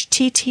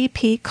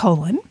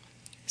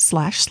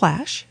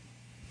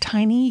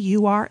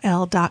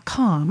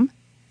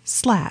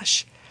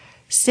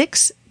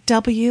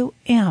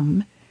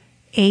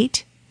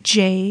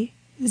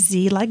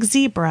 like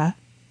zebra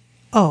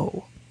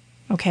O.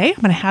 Okay, I'm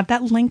going to have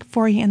that link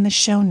for you in the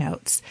show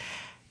notes.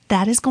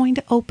 That is going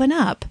to open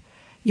up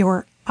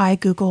your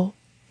iGoogle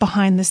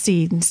behind the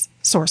scenes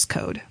source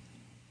code.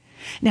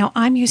 Now,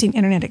 I'm using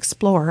Internet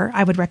Explorer.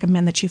 I would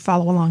recommend that you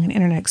follow along in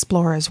Internet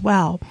Explorer as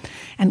well.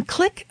 And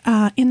click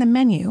in the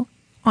menu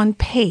on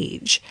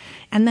Page,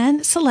 and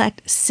then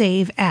select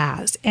Save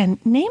As, and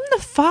name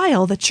the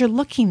file that you're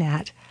looking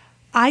at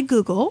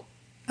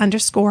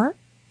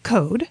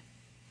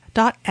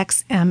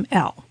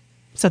iGoogle_code.xml.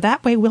 So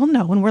that way we'll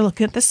know when we're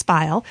looking at this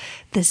file,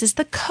 this is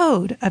the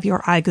code of your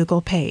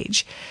iGoogle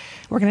page.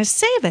 We're going to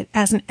save it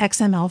as an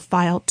XML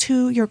file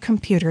to your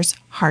computer's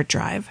hard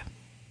drive.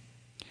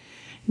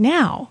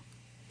 Now,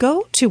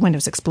 go to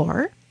Windows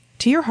Explorer,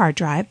 to your hard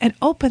drive, and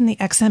open the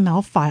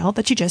XML file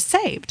that you just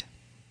saved.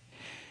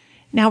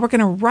 Now we're going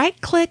to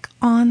right-click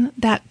on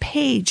that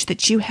page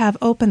that you have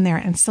open there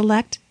and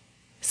select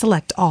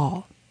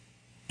All.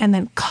 And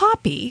then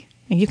copy,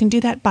 and you can do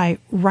that by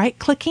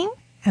right-clicking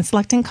and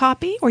selecting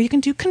Copy, or you can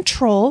do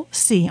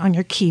Control-C on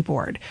your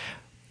keyboard.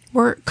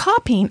 We're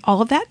copying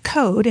all of that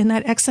code in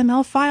that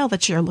XML file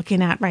that you're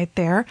looking at right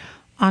there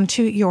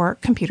onto your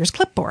computer's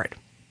clipboard.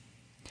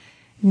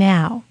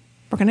 Now,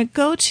 we're going to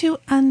go to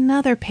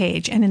another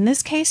page, and in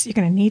this case, you're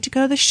going to need to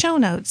go to the show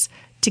notes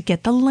to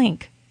get the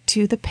link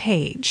to the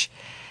page.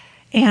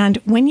 And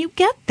when you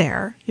get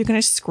there, you're going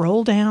to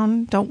scroll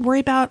down. Don't worry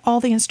about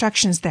all the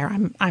instructions there.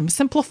 I'm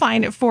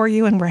simplifying it for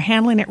you, and we're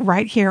handling it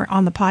right here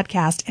on the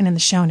podcast and in the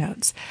show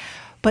notes.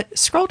 But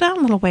scroll down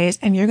a little ways,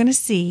 and you're going to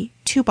see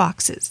 2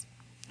 boxes,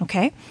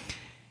 okay?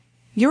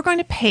 You're going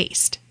to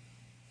paste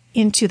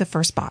into the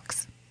first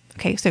box.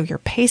 Okay, so you're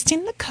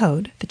pasting the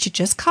code that you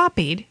just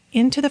copied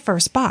into the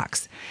first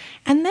box.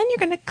 And then you're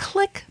going to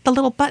click the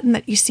little button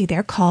that you see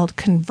there called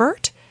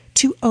Convert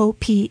to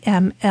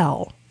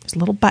OPML. There's a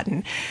little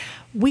button.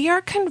 We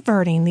are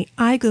converting the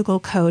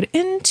iGoogle code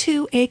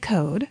into a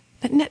code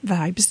that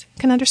NetVibes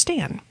can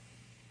understand.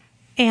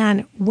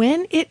 And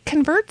when it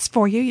converts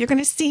for you, you're going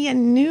to see a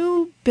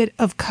new bit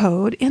of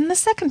code in the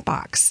second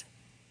box.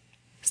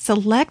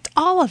 Select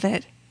all of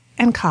it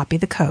and copy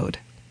the code.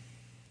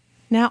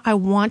 Now I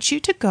want you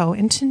to go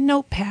into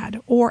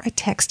Notepad or a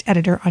text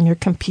editor on your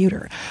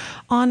computer.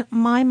 On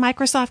my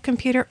Microsoft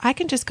computer, I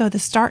can just go to the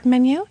Start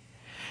menu,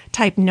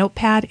 type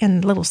Notepad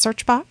in the little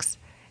search box,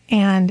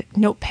 and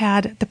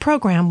Notepad, the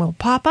program, will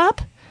pop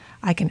up.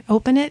 I can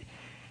open it,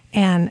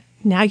 and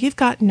now you've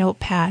got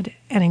Notepad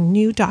and a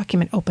new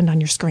document opened on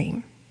your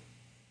screen.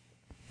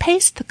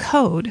 Paste the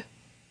code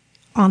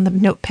on the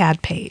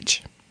Notepad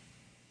page.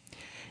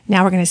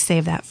 Now we're going to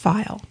save that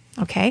file,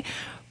 okay?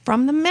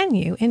 From the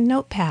menu in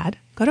Notepad,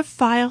 go to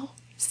File,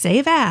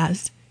 Save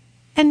As,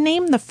 and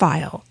name the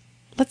file.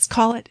 Let's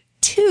call it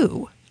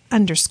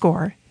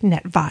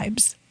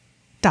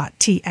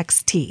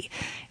 2_netvibes.txt.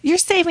 You're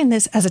saving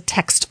this as a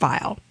text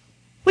file,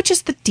 which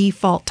is the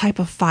default type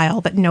of file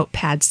that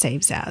Notepad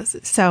saves as.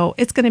 So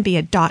it's going to be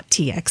a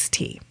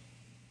 .txt.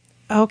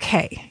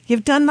 Okay,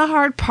 you've done the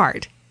hard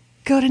part.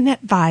 Go to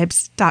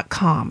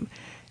netvibes.com.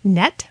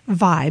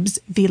 Netvibes,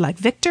 V like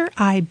Victor,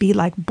 I, B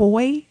like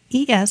boy,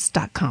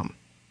 ES.com.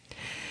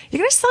 You're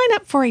going to sign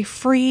up for a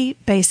free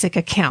basic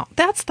account.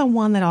 That's the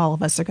one that all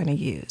of us are going to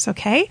use,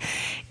 okay?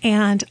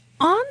 And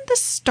on the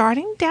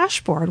starting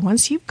dashboard,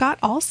 once you've got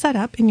all set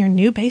up in your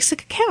new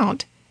basic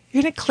account,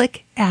 you're going to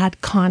click Add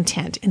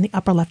Content in the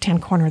upper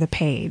left-hand corner of the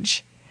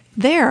page.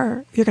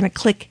 There, you're going to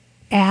click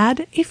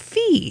Add a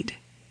Feed.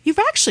 You've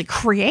actually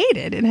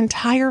created an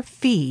entire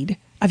feed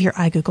of your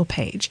iGoogle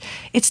page.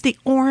 It's the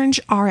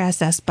orange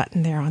RSS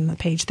button there on the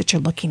page that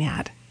you're looking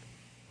at.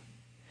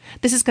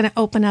 This is going to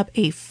open up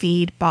a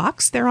feed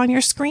box there on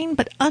your screen,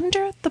 but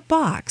under the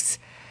box,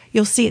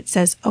 you'll see it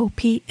says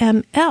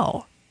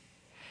OPML.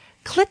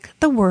 Click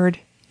the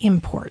word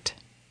Import.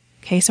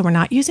 Okay, so we're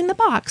not using the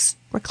box,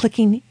 we're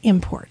clicking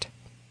Import.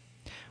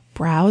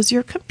 Browse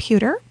your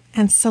computer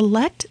and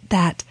select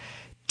that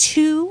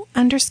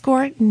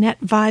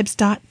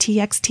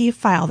 2_netvibes.txt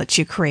file that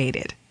you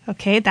created.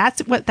 Okay,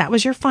 that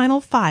was your final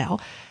file.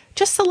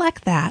 Just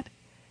select that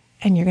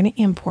and you're going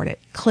to import it.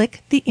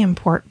 Click the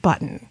Import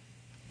button.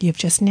 You've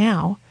just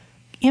now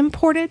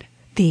imported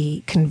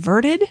the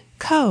converted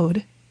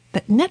code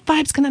that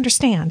NetVibes can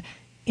understand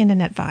into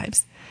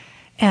NetVibes.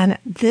 And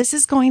this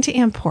is going to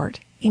import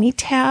any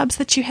tabs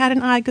that you had in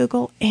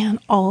iGoogle and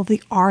all of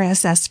the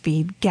RSS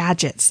feed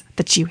gadgets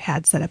that you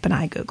had set up in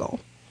iGoogle.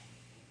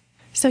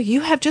 So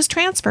you have just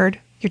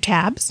transferred your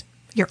tabs,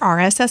 your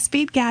RSS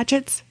feed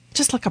gadgets,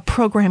 just like a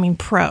programming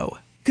pro.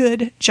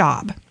 Good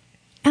job.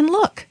 And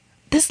look,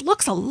 this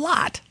looks a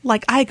lot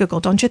like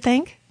iGoogle, don't you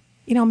think?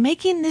 You know,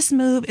 making this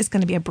move is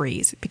going to be a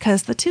breeze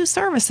because the two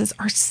services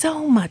are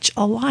so much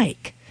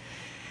alike.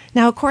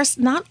 Now, of course,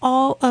 not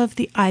all of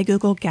the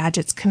iGoogle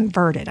gadgets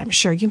converted. I'm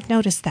sure you've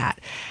noticed that.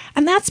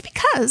 And that's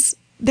because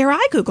they're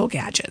iGoogle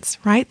gadgets,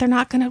 right? They're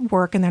not going to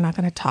work and they're not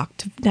going to talk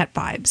to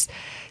NetVibes.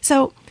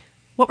 So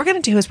what we're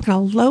going to do is we're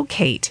going to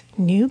locate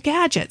new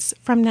gadgets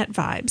from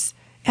NetVibes.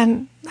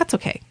 And that's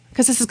okay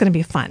because this is going to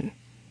be fun.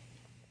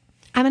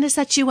 I'm going to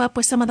set you up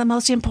with some of the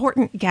most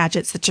important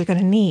gadgets that you're going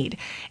to need.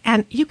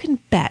 And you can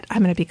bet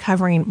I'm going to be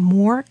covering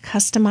more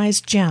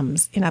customized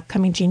gems in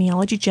upcoming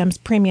Genealogy Gems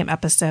premium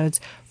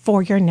episodes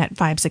for your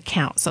NetVibes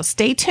account. So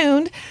stay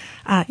tuned.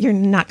 You're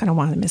not going to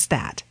want to miss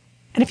that.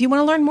 And if you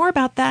want to learn more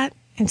about that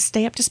and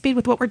stay up to speed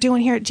with what we're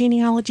doing here at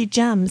Genealogy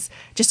Gems,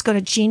 just go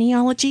to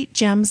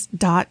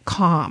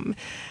genealogygems.com.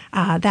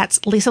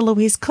 That's Lisa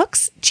Louise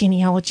Cook's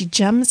Genealogy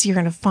Gems. You're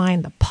going to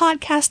find the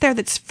podcast there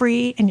that's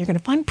free, and you're going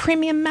to find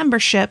premium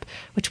membership,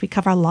 which we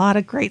cover a lot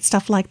of great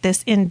stuff like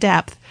this in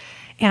depth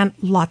and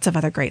lots of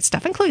other great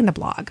stuff, including the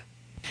blog.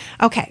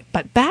 Okay,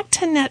 but back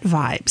to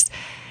NetVibes.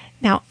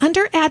 Now,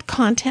 under Add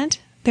Content,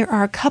 there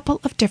are a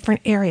couple of different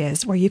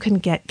areas where you can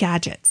get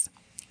gadgets.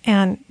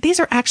 And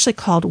these are actually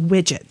called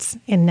widgets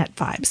in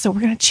NetVibes. So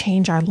we're going to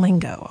change our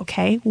lingo,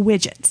 okay?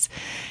 Widgets.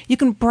 You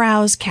can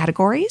browse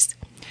categories.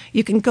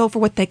 You can go for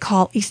what they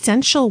call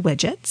essential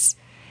widgets.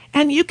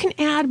 And you can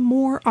add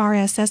more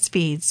RSS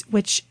feeds,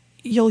 which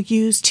you'll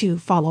use to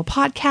follow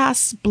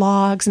podcasts,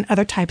 blogs, and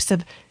other types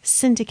of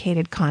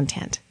syndicated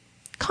content.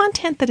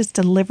 Content that is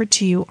delivered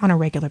to you on a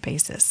regular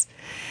basis.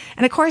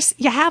 And of course,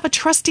 you have a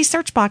trusty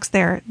search box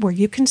there where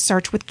you can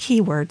search with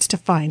keywords to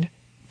find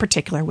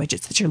particular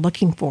widgets that you're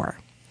looking for.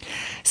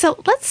 So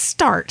let's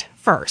start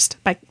first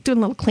by doing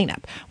a little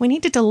cleanup. We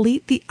need to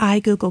delete the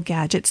iGoogle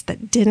gadgets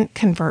that didn't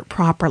convert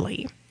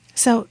properly.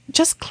 So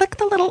just click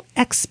the little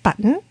X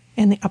button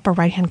in the upper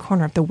right-hand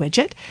corner of the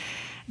widget,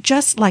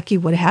 just like you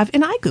would have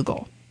in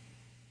iGoogle.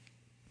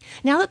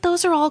 Now that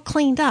those are all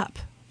cleaned up,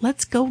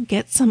 let's go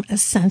get some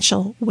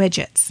essential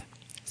widgets.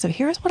 So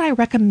here's what I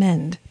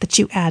recommend that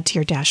you add to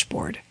your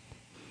dashboard.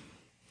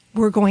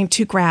 We're going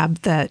to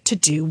grab the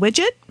To-Do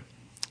widget.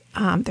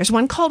 There's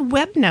one called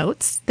Web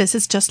Notes. This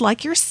is just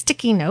like your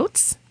sticky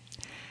notes.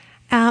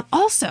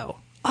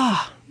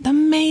 The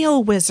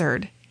Mail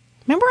Wizard.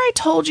 Remember I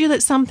told you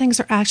that some things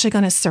are actually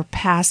going to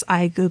surpass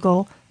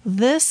iGoogle?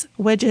 This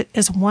widget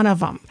is one of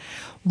them.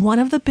 One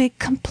of the big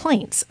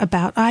complaints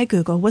about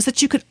iGoogle was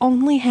that you could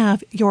only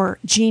have your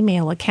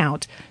Gmail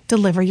account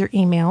deliver your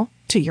email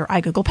to your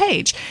iGoogle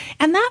page.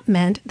 And that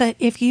meant that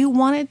if you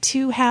wanted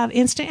to have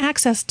instant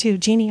access to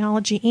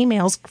genealogy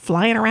emails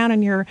flying around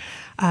on your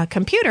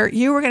computer,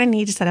 you were going to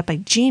need to set up a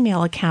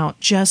Gmail account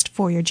just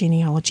for your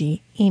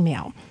genealogy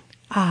email.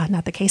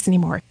 Not the case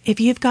anymore. If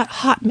you've got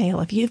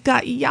Hotmail, if you've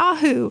got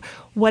Yahoo,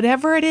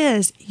 whatever it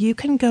is, you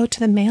can go to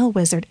the Mail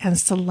Wizard and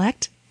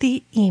select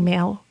the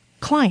email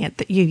client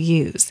that you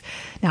use.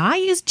 Now, I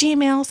use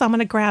Gmail, so I'm going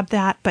to grab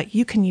that, but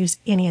you can use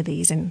any of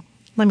these. And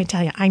let me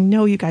tell you, I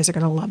know you guys are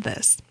going to love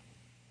this.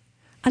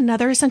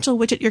 Another essential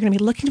widget you're going to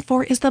be looking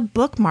for is the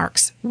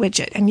bookmarks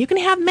widget. And you can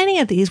have many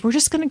of these. We're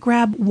just going to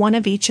grab one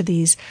of each of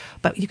these,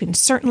 but you can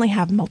certainly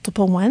have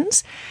multiple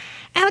ones.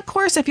 And of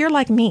course, if you're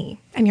like me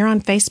and you're on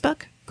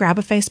Facebook, grab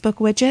a Facebook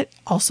widget,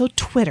 also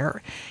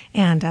Twitter.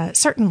 And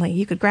certainly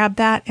you could grab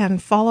that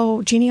and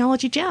follow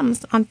Genealogy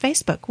Gems on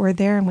Facebook. We're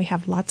there and we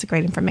have lots of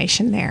great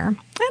information there. And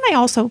I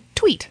also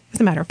tweet,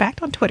 as a matter of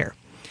fact, on Twitter.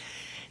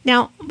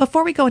 Now,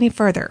 before we go any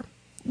further,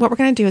 what we're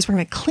going to do is we're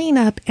going to clean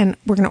up and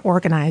we're going to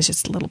organize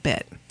just a little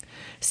bit.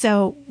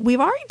 So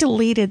we've already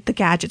deleted the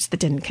gadgets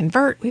that didn't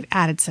convert. We've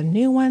added some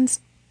new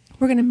ones.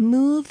 We're going to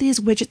move these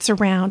widgets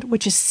around,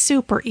 which is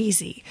super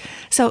easy.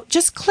 So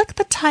just click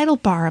the title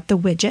bar of the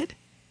widget,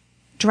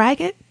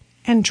 drag it,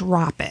 and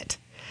drop it.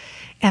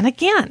 And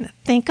again,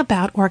 think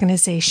about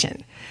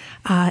organization.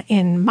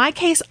 In my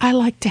case, I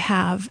like to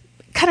have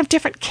kind of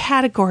different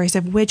categories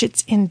of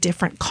widgets in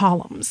different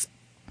columns.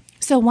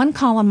 So one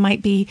column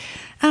might be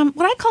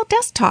what I call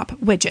desktop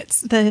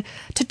widgets, the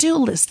to-do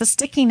list, the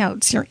sticky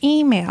notes, your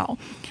email,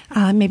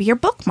 maybe your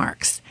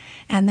bookmarks.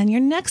 And then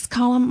your next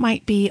column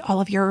might be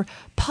all of your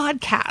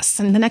podcasts,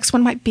 and the next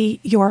one might be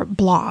your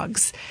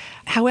blogs.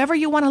 However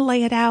you want to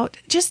lay it out,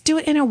 just do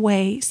it in a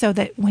way so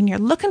that when you're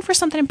looking for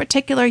something in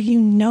particular, you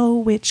know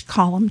which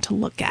column to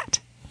look at.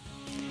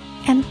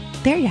 And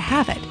there you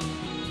have it.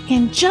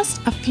 In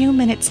just a few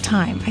minutes'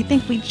 time, I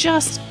think we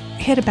just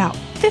hit about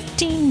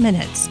 15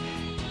 minutes,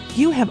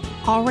 you have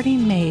already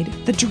made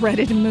the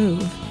dreaded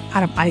move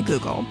out of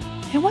iGoogle.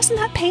 It wasn't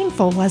that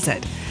painful, was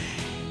it?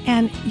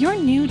 And your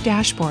new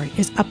dashboard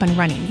is up and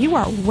running. You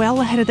are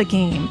well ahead of the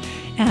game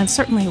and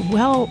certainly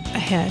well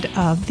ahead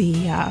of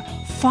the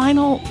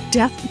final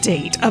death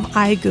date of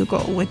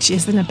iGoogle, which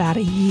is in about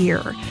a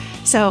year.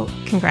 So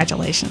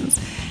congratulations.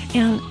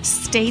 And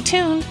stay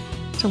tuned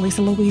to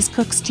Lisa Louise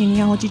Cook's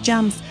Genealogy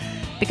Gems,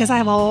 because I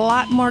have a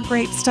lot more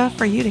great stuff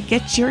for you to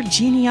get your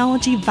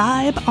genealogy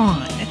vibe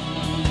on.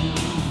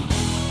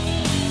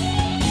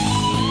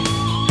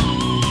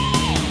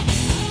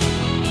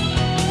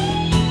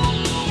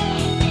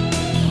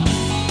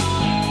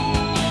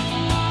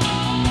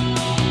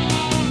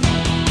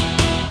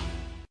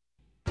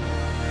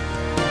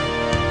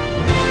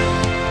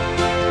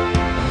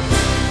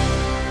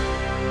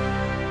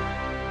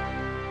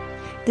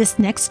 This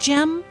next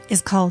gem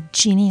is called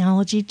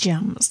Genealogy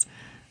Gems.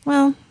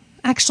 Well,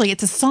 actually,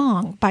 it's a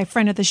song by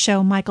friend of the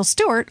show, Michael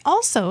Stewart,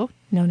 also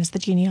known as the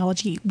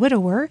Genealogy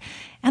Widower,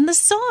 and the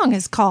song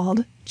is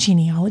called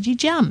Genealogy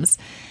Gems.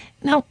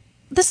 Now,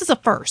 this is a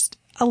first.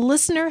 A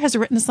listener has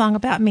written a song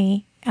about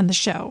me and the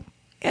show.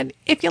 And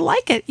if you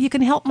like it, you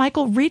can help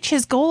Michael reach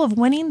his goal of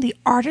winning the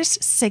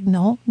Artist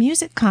Signal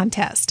Music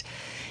Contest.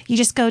 You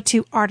just go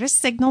to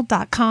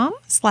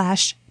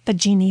artistsignal.com/The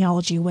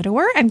Genealogy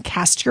Widower and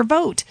cast your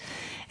vote.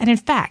 And in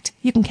fact,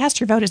 you can cast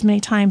your vote as many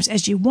times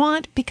as you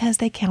want because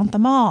they count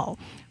them all.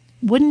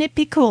 Wouldn't it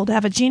be cool to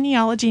have a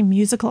genealogy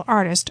musical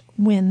artist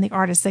win the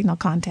Artist Signal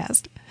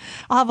contest?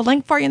 I'll have a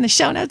link for you in the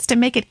show notes to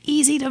make it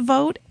easy to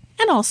vote,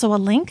 and also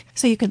a link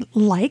so you can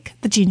like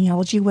the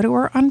Genealogy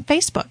Widower on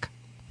Facebook.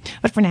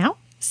 But for now,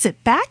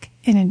 sit back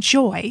and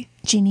enjoy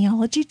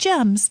Genealogy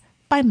Gems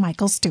by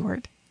Michael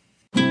Stewart.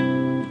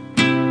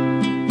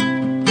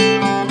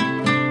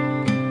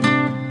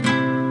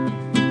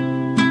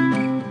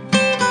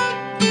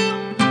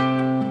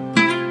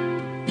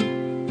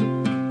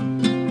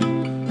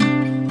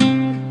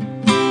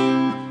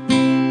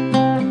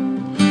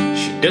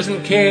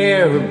 Doesn't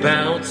care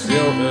about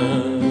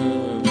silver.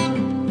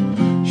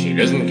 She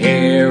doesn't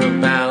care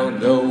about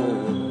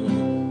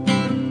gold.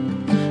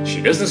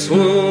 She doesn't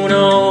swoon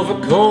over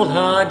cold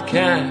hard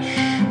cash.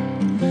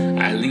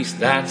 At least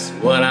that's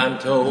what I'm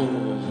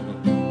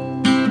told.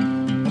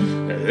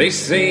 They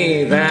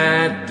say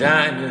that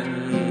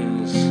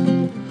diamonds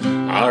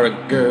are a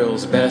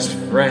girl's best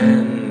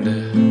friend,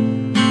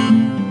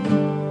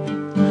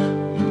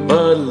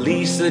 but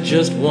Lisa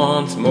just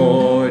wants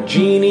more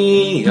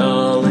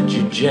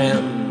genealogy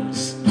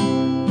gems.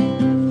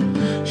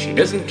 She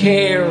doesn't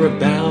care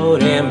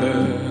about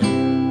amber.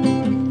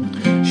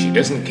 She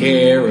doesn't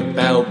care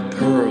about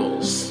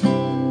pearls.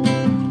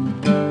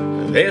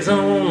 There's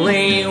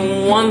only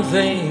one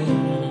thing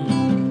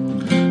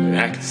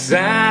that can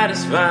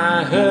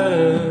satisfy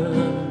her.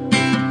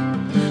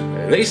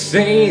 They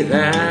say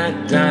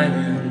that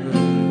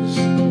diamonds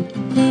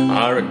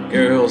are a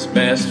girl's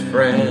best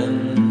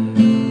friend.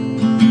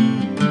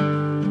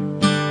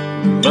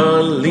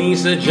 But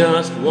Lisa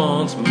just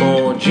wants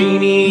more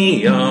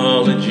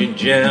genealogy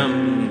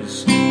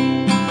gems.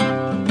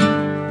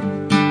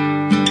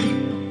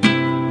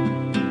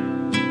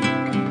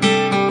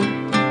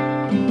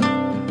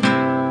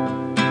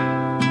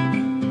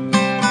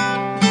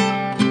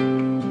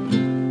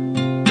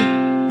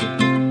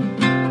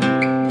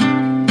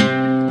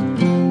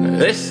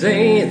 They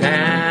say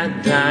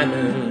that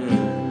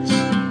diamonds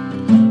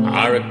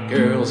are a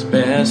girl's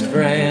best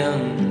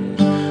friend,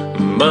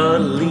 but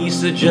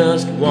Lisa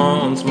just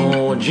wants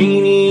more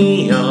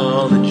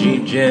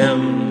genealogy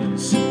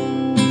gems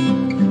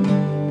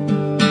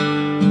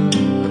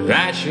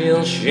that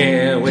she'll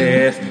share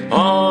with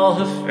all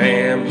her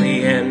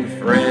family and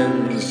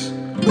friends.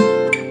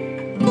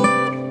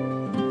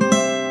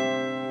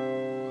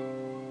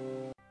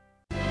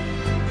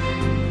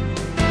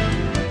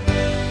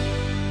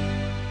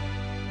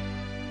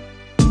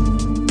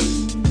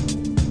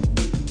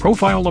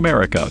 Profile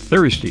America,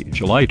 Thursday,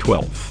 July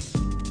 12th.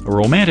 A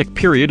romantic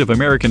period of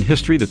American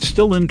history that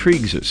still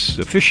intrigues us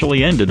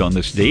officially ended on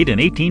this date in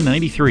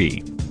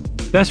 1893.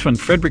 That's when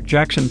Frederick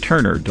Jackson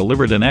Turner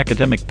delivered an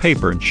academic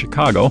paper in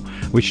Chicago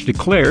which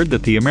declared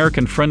that the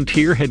American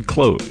frontier had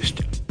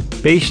closed.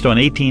 Based on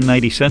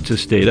 1890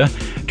 census data,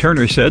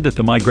 Turner said that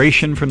the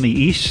migration from the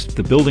east,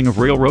 the building of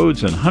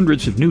railroads, and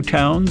hundreds of new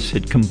towns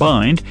had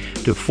combined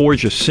to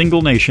forge a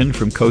single nation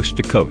from coast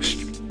to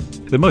coast.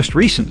 The most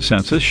recent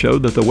census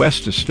showed that the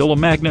West is still a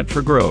magnet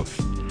for growth.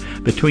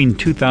 Between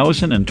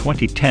 2000 and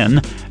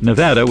 2010,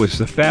 Nevada was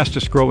the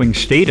fastest-growing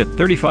state at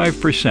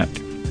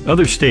 35%.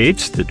 Other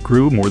states that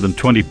grew more than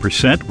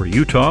 20% were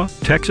Utah,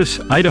 Texas,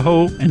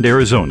 Idaho, and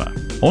Arizona.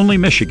 Only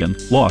Michigan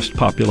lost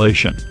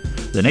population.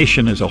 The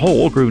nation as a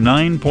whole grew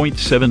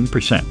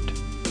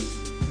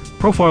 9.7%.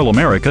 Profile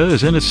America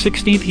is in its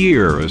 16th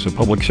year as a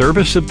public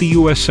service of the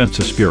U.S.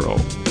 Census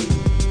Bureau.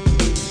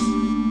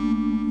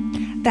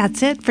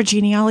 That's it for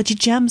Genealogy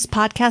Gems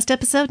podcast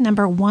episode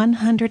number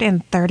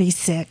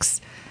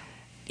 136.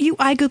 You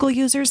iGoogle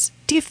users,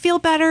 do you feel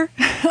better?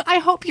 I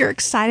hope you're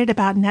excited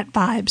about Net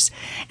Vibes.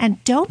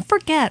 And don't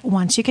forget,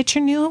 once you get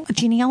your new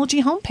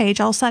genealogy homepage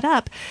all set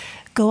up,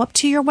 go up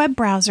to your web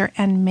browser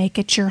and make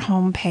it your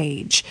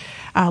homepage.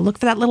 Look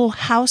for that little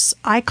house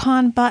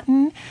icon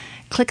button.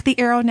 Click the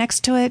arrow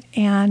next to it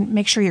and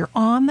make sure you're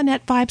on the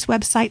Net Vibes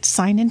website,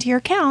 sign into your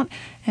account,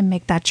 and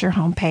make that your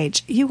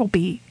homepage. You will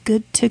be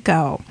good to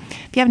go.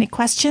 If you have any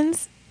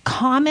questions,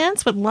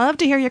 comments, would love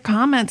to hear your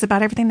comments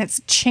about everything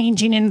that's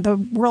changing in the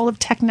world of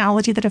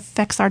technology that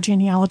affects our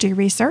genealogy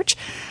research.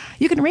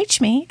 You can reach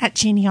me at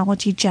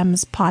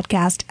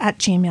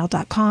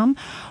genealogygemspodcast@gmail.com,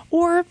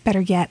 or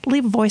better yet,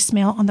 leave a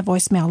voicemail on the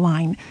voicemail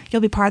line.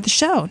 You'll be part of the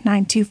show,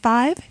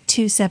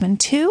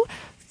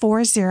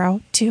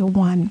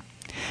 925-272-4021.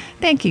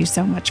 Thank you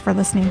so much for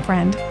listening,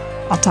 friend.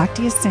 I'll talk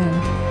to you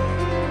soon.